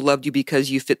and people loved you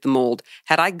because you fit the mold.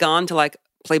 Had I gone to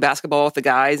play basketball with the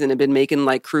guys and had been making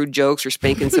crude jokes or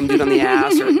spanking some dude on the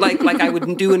ass or like I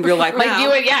would do in real life now. You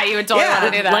would totally want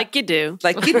to do that. Like you do.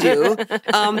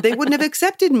 They wouldn't have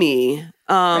accepted me.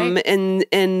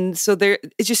 And so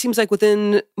it just seems like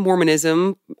within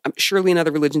Mormonism, surely in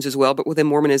other religions as well, but within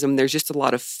Mormonism, there's just a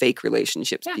lot of fake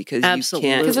relationships because you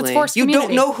can't. Because it's forced community. You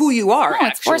don't know who you are, no,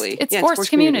 actually. It's forced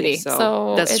community.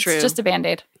 So that's it's true. Just a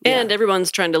Band-Aid. And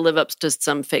everyone's trying to live up to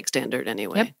some fake standard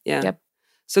anyway. Yeah. Yep.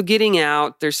 So getting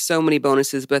out, there's so many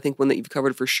bonuses, but I think one that you've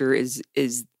covered for sure is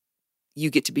you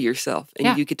get to be yourself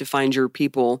and you get to find your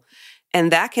people.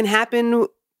 And that can happen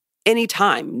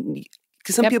anytime.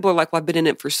 Because some people are like, well, I've been in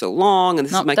it for so long and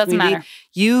this is my community. Matter.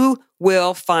 You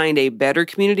will find a better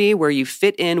community where you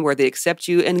fit in, where they accept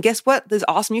you. And guess what? This is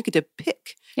awesome. You get to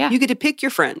pick. Yeah. You get to pick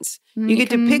your friends. You get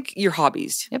to pick your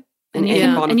hobbies. Yep. And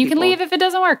you can leave if it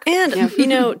doesn't work. And,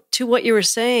 to what you were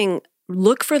saying,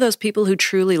 look for those people who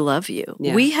truly love you.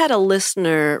 Yeah. We had a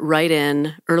listener write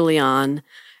in early on,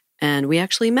 and we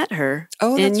actually met her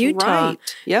in Utah,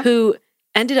 who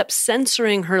ended up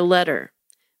censoring her letter.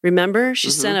 Remember? She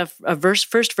sent a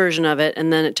first version of it,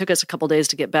 and then it took us a couple days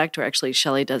to get back to her. Actually,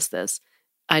 Shelley does this.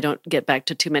 I don't get back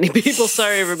to too many people.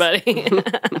 Sorry, everybody.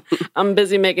 I'm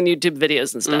busy making YouTube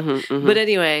videos and stuff. But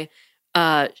anyway,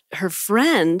 her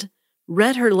friend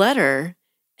read her letter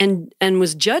and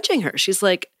was judging her. She's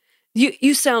like,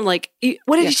 You sound like,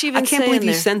 what did she even say? I can't believe in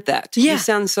you there? sent that. Yeah. You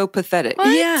sound so pathetic.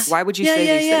 What? Yeah. Why would you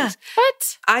say these things?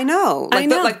 What? I know. I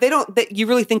know. They don't, you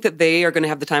really think that they are going to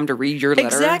have the time to read your letter?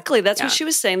 Exactly. That's what she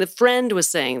was saying. The friend was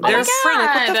saying Their this. friend.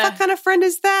 Like, what the fuck kind of friend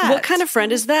is that? What kind of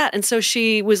friend is that? And so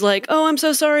she was like, oh, I'm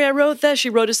so sorry I wrote that. She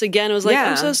wrote us again. It was like,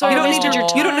 I'm so sorry. You don't, wasted your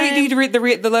time. You don't need to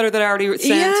read the letter that I already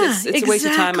sent. Yeah, it's a waste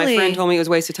of time. My friend told me it was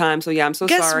a waste of time. So yeah, I'm so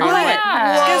sorry.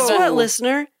 Guess what,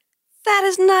 listener? That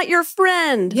is not your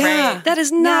friend. Yeah. That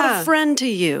is not a friend to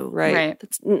you. Right.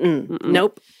 That's,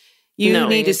 nope. You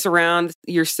need to surround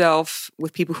yourself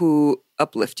with people who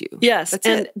uplift you. Yes. That's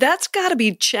and it. that's got to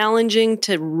be challenging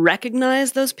to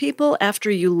recognize those people after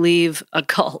you leave a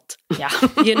cult. Yeah.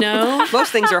 You know?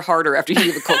 Most things are harder after you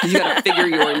leave a cult because you got to figure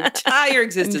your entire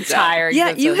existence out.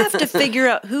 Yeah, you have to figure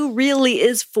out who really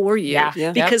is for you. Yeah.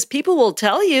 Yeah. Because people will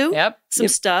tell you Yep. some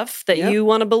stuff that Yep. you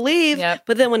want to believe, Yep.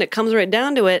 but then when it comes right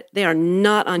down to it, they are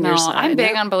not on your No, side. I'm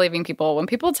big on believing people. When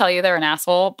people tell you they're an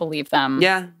asshole, believe them.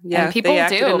 Yeah, yeah. And people they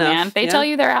acted do, enough. man. They Yeah. tell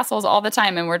you they're assholes all the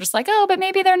time, and we're just like, oh, but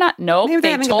maybe they're not. Nope. Maybe they're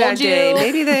they having a told bad you. day.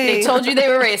 Maybe they- told you they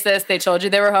were racist. They told you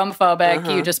they were homophobic.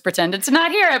 You just pretended to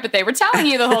not hear it, but they were telling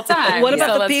you the whole time. What So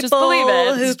about the let's just people believe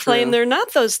it. who It's claim true. they're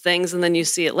not those things, and then you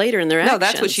see it later in their No, actions?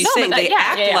 that's what she's No, but saying. that- They yeah,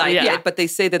 act yeah, like yeah. it, but they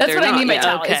say that That's they're what I not. mean by Yeah.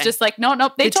 tell. Okay. It's just like, no,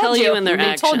 they They told tell you in their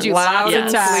They told you Loud lots and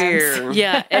of times. clear.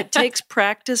 Yeah, it takes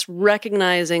practice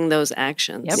recognizing those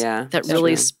actions Yep. Yeah, that that's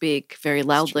really true. speak very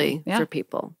loudly Yeah. for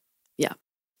people. Yeah.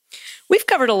 We've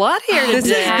covered a lot here This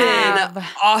today. has been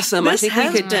awesome. This I think we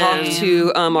has could talk been.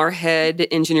 to our head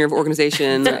engineer of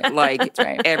organization like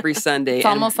right. every Sunday. It's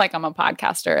almost like I'm a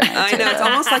podcaster. And I know. It's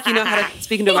almost like you know how to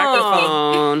speak into a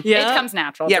microphone. Yeah. It comes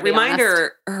natural. Yeah, to be honest.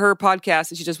 reminder, her podcast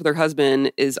that she does with her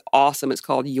husband is awesome. It's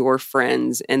called Your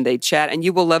Friends, and they chat, and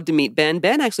you will love to meet Ben.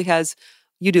 Ben actually has,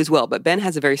 you do as well, but Ben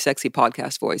has a very sexy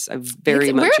podcast voice. I very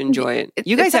It's- much we're- enjoy it.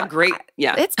 You guys it's have a- great,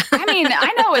 yeah. It's. I mean,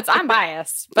 I know I'm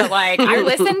biased, but like I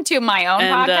listen to my own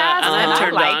And, podcast I'm and I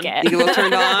turned like on. it. You get a little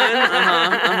turned on?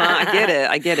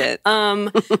 I get it.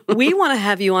 We want to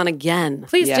have you on again.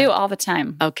 Please Yeah. do all the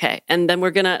time. Okay. And then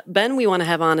Ben, we want to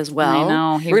have on as well. I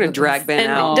know. We're going to drag Ben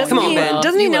And out. doesn't Come on, he, Ben.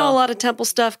 doesn't he You know will. a lot of temple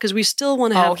stuff? Because we still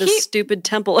want to Oh, have this he- stupid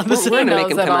temple We're episode. going to make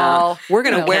knows him it come all. out. We're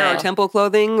going to wear our Okay. temple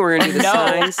clothing. We're going to do the No.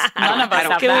 signs. None of us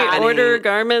have Can that. we order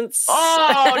garments?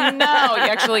 Oh no, you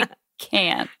actually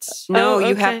can't. No, Oh, you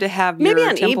okay. have to have Maybe your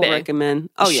on temple eBay. recommend.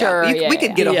 Oh, Sure, yeah. yeah, We could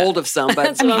yeah. get a Yeah. hold of some, but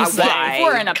That's what I'm saying. why?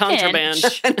 We're in a Contraband.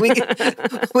 pinch. And we could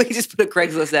just put a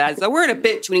Craigslist ad. So we're in a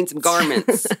pinch. We need some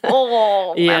garments.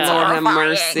 Oh, Yeah. that's Lord have horrifying.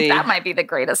 mercy. That might be the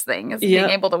greatest thing is Yep.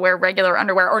 being able to wear regular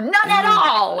underwear or none at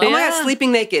all. Oh my Yeah. God,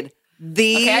 sleeping naked.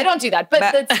 Okay, I don't do that, but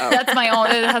Oh. that's my own.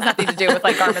 It has nothing to do with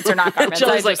like garments or not garments.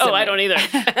 Jill's like, just oh, I admit.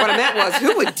 don't either. What I meant was,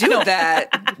 who would do that?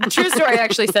 True story. I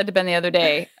actually said to Ben the other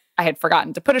day, I had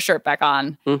forgotten to put a shirt back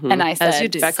on, and I said, you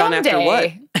do. Back on after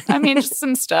 "Someday," I mean, just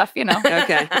some stuff, you know.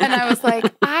 Okay. And I was like,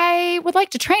 I would like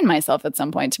to train myself at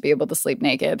some point to be able to sleep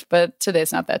naked, but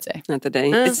today's not that day. Not the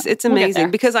day. It's we'll get amazing there.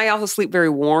 because I also sleep very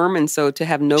warm, and so to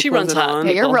have no She clothes runs hot. on.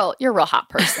 Yeah, you're a real hot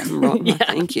person. Well,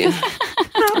 Thank you.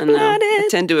 I know. I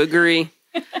tend to agree.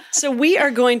 So we are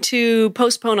going to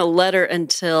postpone a letter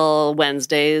until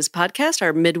Wednesday's podcast,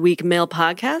 our midweek mail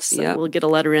podcast. So Yep. we'll get a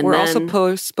letter in We're then. also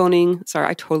postponing. Sorry,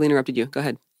 I totally interrupted you. Go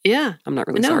ahead. Yeah. I'm not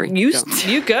really No, sorry. you Go.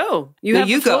 you go. You No, have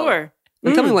you the go. floor.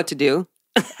 Don't tell me what to do.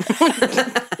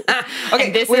 Okay,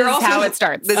 And this we're is how it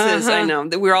starts. This is, I know.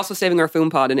 We're also saving our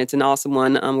Foom Pod, and it's an awesome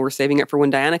one. We're saving it for when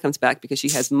Diana comes back because she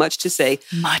has much to say.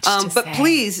 But say.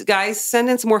 please, guys, send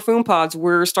in some more Foom Pods.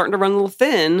 We're starting to run a little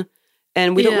thin,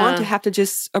 and we don't want Yeah. to have to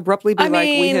just abruptly be I like,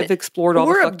 we mean, have explored all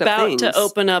the We're fucked up about things. to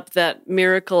open up that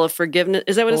miracle of forgiveness.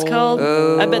 Is that what it's called?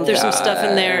 I bet there's some stuff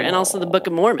in there, and also the Book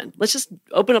of Mormon. Let's just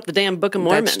open up the damn Book of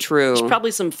Mormon. That's true. There's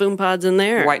probably some Foom Pods in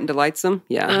there. White and Delightsome?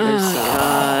 Yeah. Oh,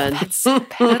 God.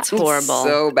 That's horrible.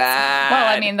 So bad.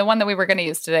 Well, I mean, the one that we were going to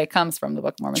use today comes from the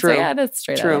Book of Mormon. True. So yeah, that's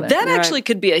straight True. out of there. That Right. actually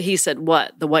could be a he said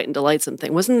what, the white and delightsome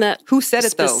thing. Wasn't that Who said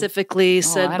it, though? specifically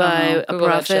said I don't by know. a Google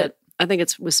that prophet? shit. I think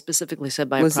it was specifically said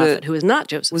by Was a prophet it- who is not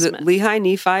Joseph Was Smith. it Lehi,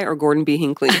 Nephi, or Gordon B.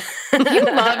 Hinckley? You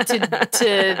love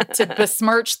to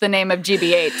besmirch the name of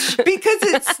GBH. Because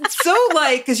it's so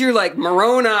like, because you're like,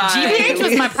 Moroni. GBH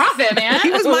was my prophet, man. He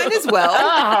was mine as well.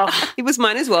 Oh, He was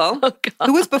mine as well.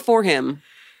 Who was before him?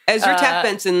 Ezra Taft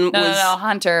Benson no, was. no,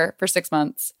 Hunter for 6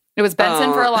 months. It was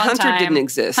Benson for a long Hunter time. didn't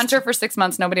exist. Hunter for 6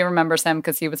 months. Nobody remembers him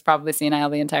because he was probably senile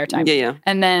the entire time. Yeah, yeah.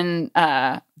 And then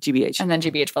GBH.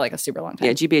 GBH for like a super long time.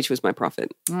 Yeah, GBH was my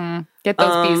prophet. Get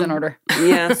those P's in order.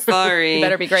 Yeah, sorry. You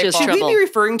better be grateful. Just Should we trouble. be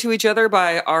referring to each other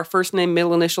by our first name,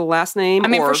 middle initial, last name? I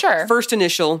mean, or for sure. First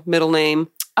initial, middle name.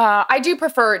 I do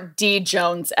prefer D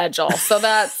Jones Edgel, so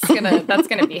that's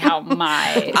gonna be how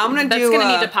my I'm gonna that's do,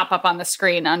 gonna need to pop up on the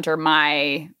screen under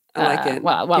my. I like it.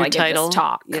 While Your I give title. this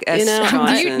talk. S. know,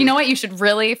 Johnson. You know what? You should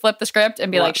really flip the script and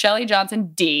be What? like Shelley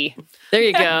Johnson D. There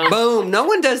you go. Boom. No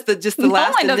one does the No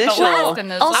last one does the initial. last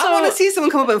initial. Also- I want to see someone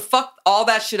come up and fuck all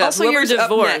that shit up. Also, you're Whoever's up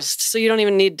divorced, next. so you don't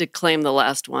even need to claim the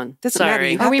last one. Doesn't matter.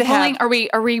 Sorry. You Are we have to pulling? have-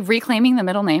 Are we reclaiming the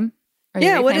middle name? Are you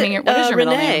Yeah, what reclaiming is your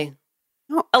middle name? Renee?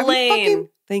 No, are we Elaine. fucking-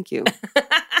 Thank you.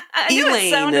 I knew it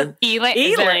sounded- Elaine.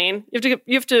 is there- Elaine.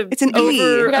 You have to. It's an E.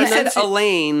 over- You said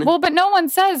Elaine. Well, but no one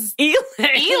says Elaine.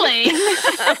 Elaine.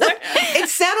 It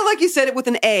sounded like you said it with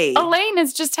an A. Elaine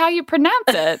is just how you pronounce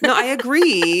it. No, I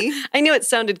agree. I knew it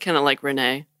sounded kind of like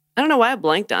Renee. I don't know why I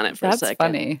blanked on it for That's a second.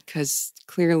 funny. Because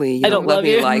clearly you I don't don't love love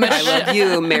me you. like I love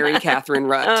you, Mary Catherine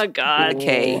Rutt. Oh, God. With a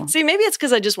K. See, maybe it's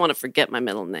because I just want to forget my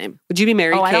middle name. Would you be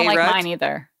Mary Oh, K. I don't like Rutt? mine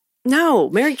either. No,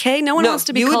 Mary Kay. No one wants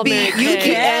to be you called would be, Mary you would be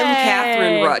Kay. M.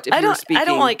 Catherine Rutt if I you were don't. speaking. I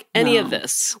don't like any No. of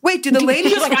this. Wait, do the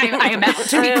ladies... You're like, I am out.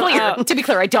 To be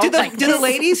clear, I don't like do the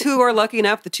ladies who are lucky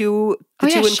enough, the two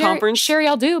in conference... Sherry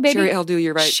Aldu, baby. Sherry Aldu,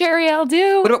 you're right. Sherry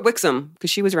Aldu. What about Wixom? Because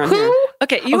she was around Who? here.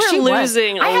 Okay, you she are was.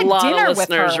 losing I a had lot dinner of with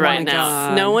listeners her. right Oh my now.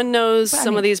 God. No one knows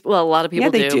some of these. Well, a lot of people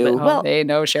they do. But, Oh, well, they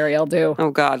know Sherry Aldu. Oh,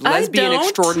 God. I Lesbian don't.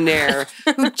 extraordinaire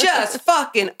who just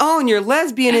fucking own your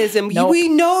lesbianism. Nope. We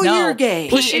know No. you're gay.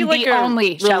 was she and like the a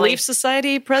only Shelley. Relief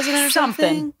Society president or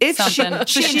something? If Something.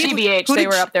 she- She and TBH, who they did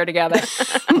were she- up there together.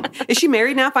 Is she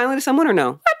married now finally to someone or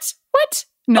no? What?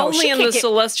 No, Only she in can't the get-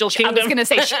 celestial I kingdom. was going to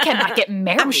say she cannot get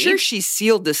married. I'm sure she's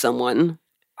sealed to someone.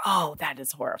 Oh, that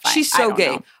is horrifying. She's I so don't gay.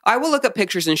 know. I will look up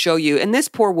pictures and show you. And this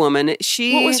poor woman,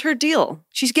 What was her deal?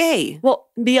 she's gay. Well,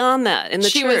 beyond that, in the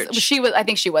She church. was. I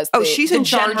think she was. Oh, the- she's the in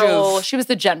charge general, of- She was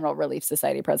the General Relief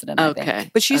Society president. I think.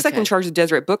 Okay, But she's like in charge of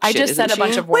Deseret Book I shit, just isn't said a she?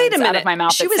 bunch of Wait words a out minute. of my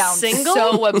mouth She that was sound single?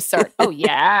 so absurd. Oh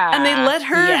yeah, And they let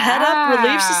her head up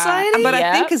Relief Society? But I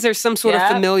think Yep. because there's some sort of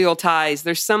Yep. familial ties.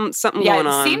 There's something Yeah, going it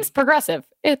on. seems progressive.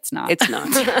 It's not. It's not.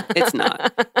 It's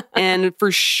not. And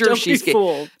for sure Don't she's be gay.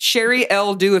 fooled. Sherry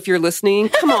L. Do, if you're listening,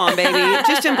 come on, baby.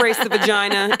 Just embrace the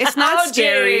vagina. It's not Oh,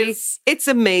 scary. jeez. It's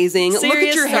amazing. Look at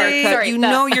your Seriously? haircut. Sorry, you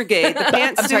no. know you're gay. The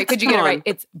pantsuit. I'm sorry. Could you get it right?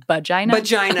 It's vagina.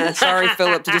 Vagina. Sorry,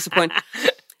 Philip, to disappoint.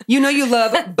 You know you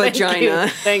love vagina.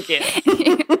 Thank you.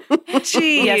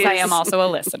 Jeez. Yes, I am also a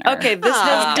listener. Okay, this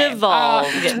has devolved.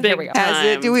 yeah, big here we go. As time.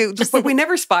 it, do we? But we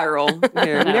never spiral.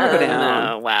 Here, we never go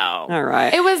down. Oh, wow. All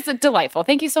right. It was delightful.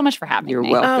 Thank you so much for having You're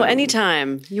me. welcome. Oh,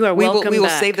 anytime. You are We welcome will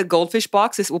back. save the goldfish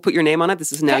box. We'll put your name on it.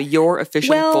 This is now your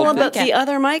official Well, goldfish. but the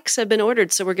other mics have been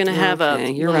ordered, so we're going to have a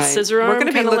Okay, you're little right. scissor arm. We're going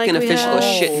to be kinda looking like we official have.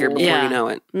 as shit here before Yeah. you know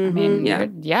it. I mean, Yeah.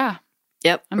 yeah.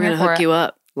 Yep, I'm we're here going to for hook it. you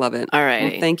up. Love it. All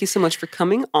right. Well, thank you so much for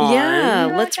coming on.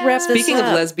 Yeah, let's wrap this Speaking up.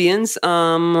 of lesbians,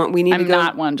 we need to I'm go.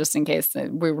 not one, just in case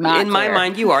we're not. In my clear.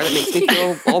 mind, you are. That makes me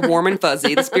feel all warm and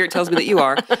fuzzy. The spirit tells me that you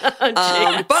are.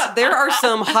 But there are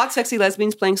some hot, sexy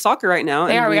lesbians playing soccer right now.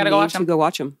 They and are. We gotta go need watch to them. Go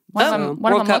watch them. One of So, them, one of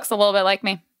World them Cup. looks a little bit like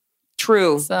me.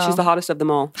 True. So- She's the hottest of them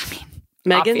all.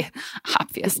 Megan?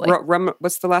 Obviously.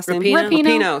 What's the last name? Rapinoe.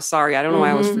 Rapinoe. Sorry, I don't know why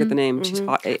I always forget the name. She's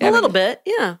hot. A little bit,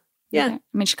 yeah. Yeah. I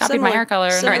mean, she copied my Similar- hair color.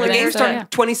 and similar All right, the everything, game so, started yeah.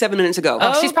 27 minutes ago.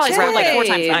 Oh, she's probably scrolled like 4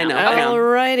 times by I know. now. Okay. All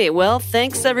righty. Well,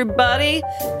 thanks everybody.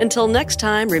 Until next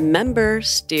time, remember,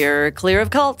 steer clear of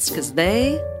cults because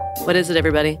they, what is it,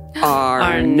 everybody?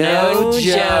 Are no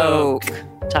joke.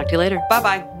 Talk to you later. Bye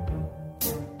bye.